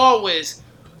voted. Raw was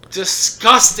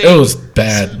disgusting. It was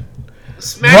bad.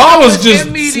 SmackDown Raw was just...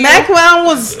 SmackDown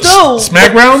was still...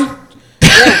 SmackDown?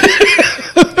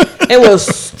 It was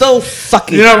still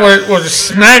sucky. You know, we're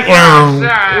SmackDown.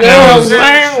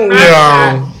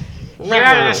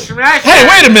 Hey,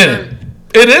 wait a minute.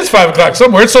 It is 5 o'clock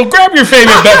somewhere, so grab your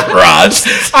favorite beverage.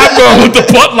 I'm going with the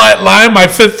Bud Light Lime, my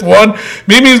 5th one.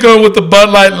 Mimi's going with the Bud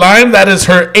Light Lime. That is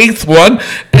her 8th one.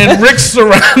 And Rick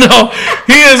Serrano,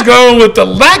 he is going with the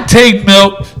Lactate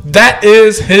Milk. That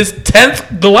is his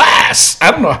 10th glass.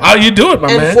 I don't know how you do it, my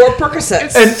man. And 4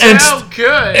 Percocets. So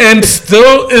good. And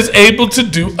still is able to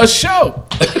do a show.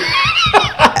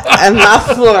 And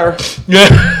not slur.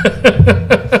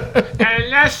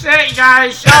 And that's it,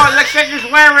 guys. Oh, looks like it's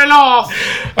wearing off.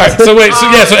 All right, so wait. So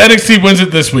NXT wins it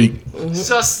this week.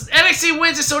 So NXT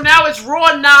wins it, so now it's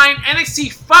Raw 9,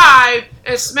 NXT 5,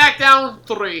 and SmackDown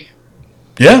 3.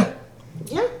 Yeah.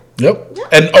 Yeah. Yep.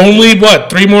 And only,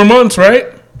 3 more months, right?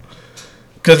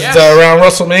 Because around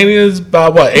WrestleMania is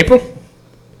about, April?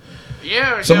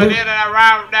 Yeah, so near that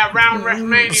round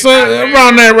WrestleMania. So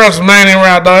around that WrestleMania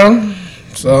right there.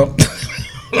 So,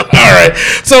 all right.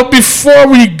 So before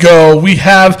we go, we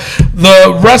have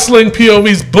the Wrestling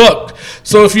POVs booked.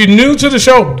 So if you're new to the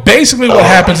show, basically what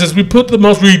happens is we put the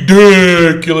most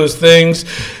ridiculous things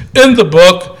in the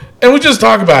book, and we just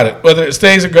talk about it, whether it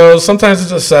stays or goes. Sometimes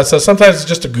it's a sessa, sometimes it's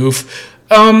just a goof,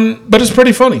 but it's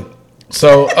pretty funny.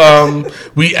 So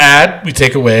we add, we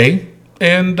take away,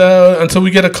 and until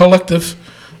we get a collective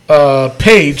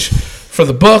page for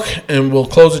the book, and we'll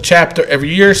close a chapter every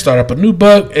year, start up a new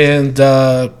book, and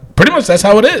pretty much that's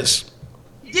how it is.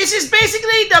 This is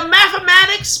basically the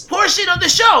mathematics portion of the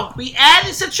show. We add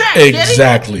and subtract.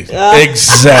 Exactly.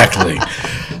 Exactly.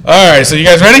 All right, so you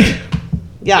guys ready?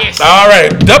 Yeah. Yes. All right,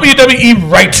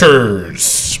 WWE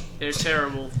writers. They're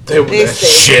terrible. They That stay.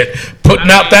 shit. Putting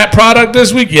out that product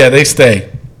this week? Yeah, they stay.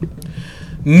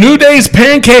 New Day's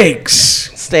Pancakes.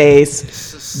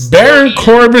 Stays. Baron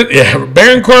Corbin. Yeah,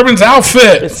 Baron Corbin's It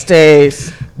outfit.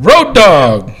 stays. Road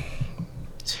Dogg.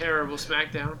 Terrible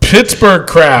SmackDown. Pittsburgh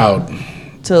Crowd.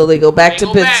 Till they go back to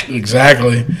Go back. Pittsburgh.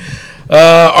 Exactly.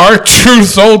 Our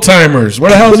Truth Old Timers. Where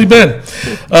the hell has he been?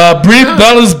 Brie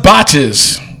Bella's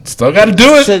Botches. Still got to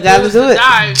do it. Still gotta do it.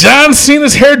 Dive. John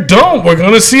Cena's hair don't. We're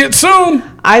going to see it soon.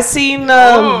 I seen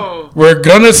Oh. We're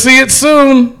going to see it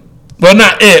soon. Well,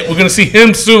 not it. We're going to see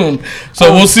him soon.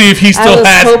 So we'll see if he I still was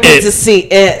has hoping it. to see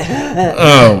it.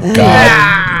 Oh,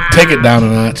 God. Take it down a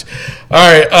notch. All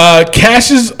right.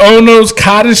 Cassius Ohno's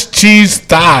cottage cheese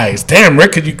thighs. Damn,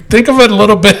 Rick, could you think of it a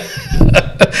little bit?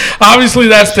 Obviously,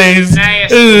 that stays.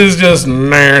 Nasty. It is just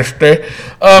nasty.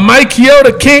 Mike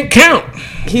Chioda can't count.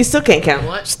 He still can't count.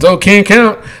 What? Still can't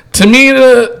count.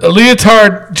 Tamina, a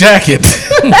leotard jacket.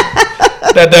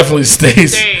 That definitely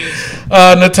stays. Days.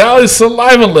 Natalia's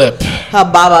saliva lip. Her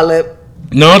baba lip.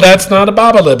 No, that's not a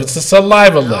baba lip. It's a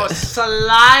saliva Oh, lip.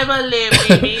 saliva lip,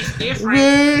 baby. It's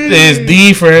different. It's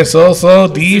different, so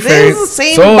different. This is the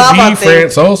same so Baba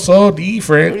different, so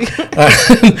different.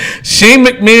 Shane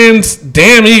McMahon's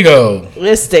damn ego.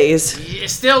 It stays.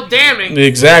 It's still damning.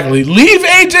 Exactly. Leave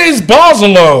AJ's balls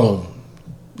alone.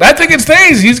 I think it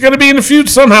stays. He's going to be in the future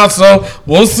somehow, so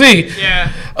we'll see.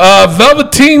 Yeah.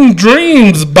 Velveteen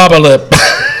Dreams Baba lip.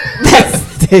 That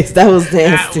stays. That was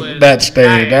nasty. That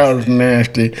stayed. That was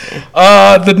nasty.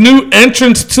 The new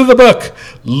entrance to the book,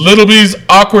 Little B's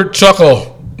awkward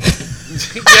chuckle.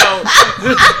 Yo.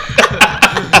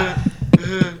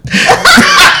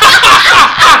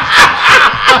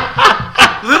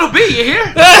 Little B, you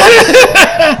here?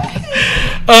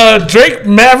 Drake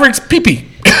Maverick's pee-pee.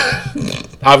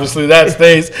 Obviously, that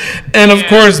stays. And, of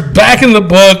course, back in the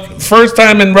book, first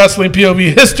time in wrestling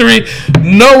POV history,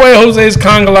 No Way Jose's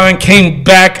conga line came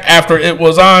back after it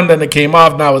was on, then it came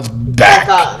off, now it's back.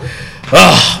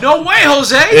 Ugh. No way,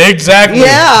 Jose. Exactly.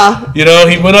 Yeah. You know,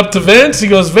 he went up to Vince. He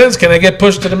goes, Vince, can I get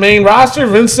pushed to the main roster?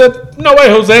 Vince said, no way,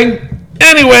 Jose.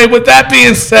 Anyway, with that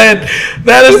being said,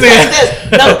 that is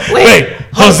the... No, wait.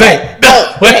 Jose.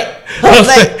 No, wait.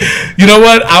 Jose. You know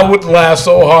what? I would laugh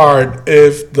so hard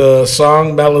if the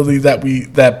song melody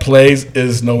that plays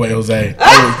is No Way Jose.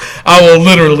 I will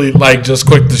literally just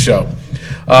quit the show.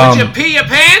 Would you pee your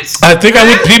pants? I think I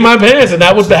would pee my pants, and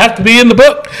that would have to be in the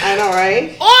book. I know,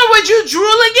 right? Or would you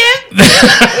drool again?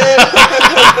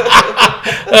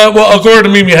 Well, according to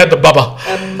me, we had the bubba.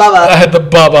 Baba. I had the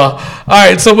Bubba. All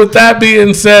right, so with that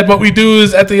being said, what we do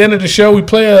is at the end of the show, we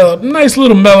play a nice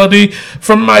little melody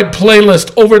from my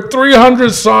playlist. Over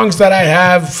 300 songs that I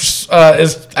have.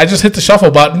 I just hit the shuffle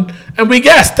button and we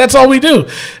guess. That's all we do.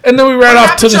 And then we ride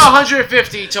off to the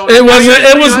 150, Tony. It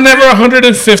was never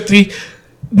 150.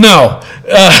 No.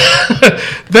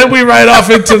 Then we ride off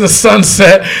into the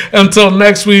sunset until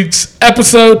next week's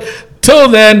episode. Till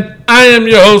then, I am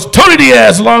your host, Tony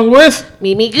Diaz, along with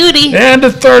Mimi Goody. And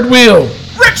the third wheel.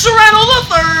 Rick Serrano the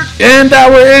third. And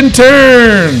our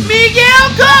intern. Miguel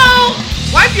Cole.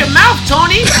 Wipe your mouth,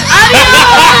 Tony.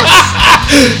 Adios.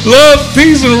 Love,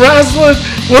 peace, and wrestling.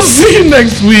 We'll see you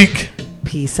next week.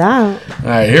 Peace out. All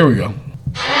right, here we go.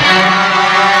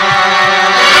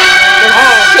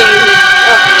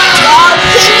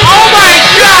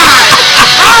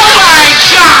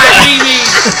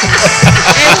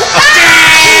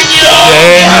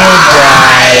 Daniel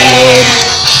Bryan.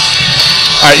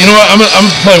 All right, you know what? I'm gonna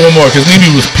play one more because Mimi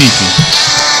was peeking.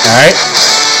 All right,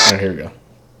 here we go.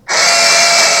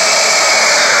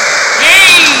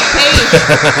 Hey.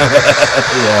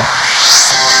 Yeah.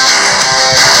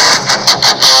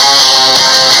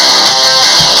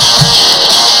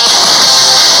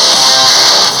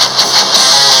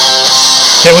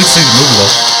 Can't wait to see the movie though.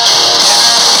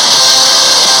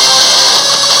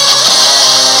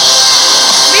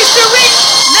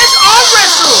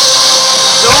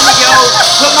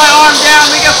 Put my arm down,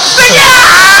 Miguel.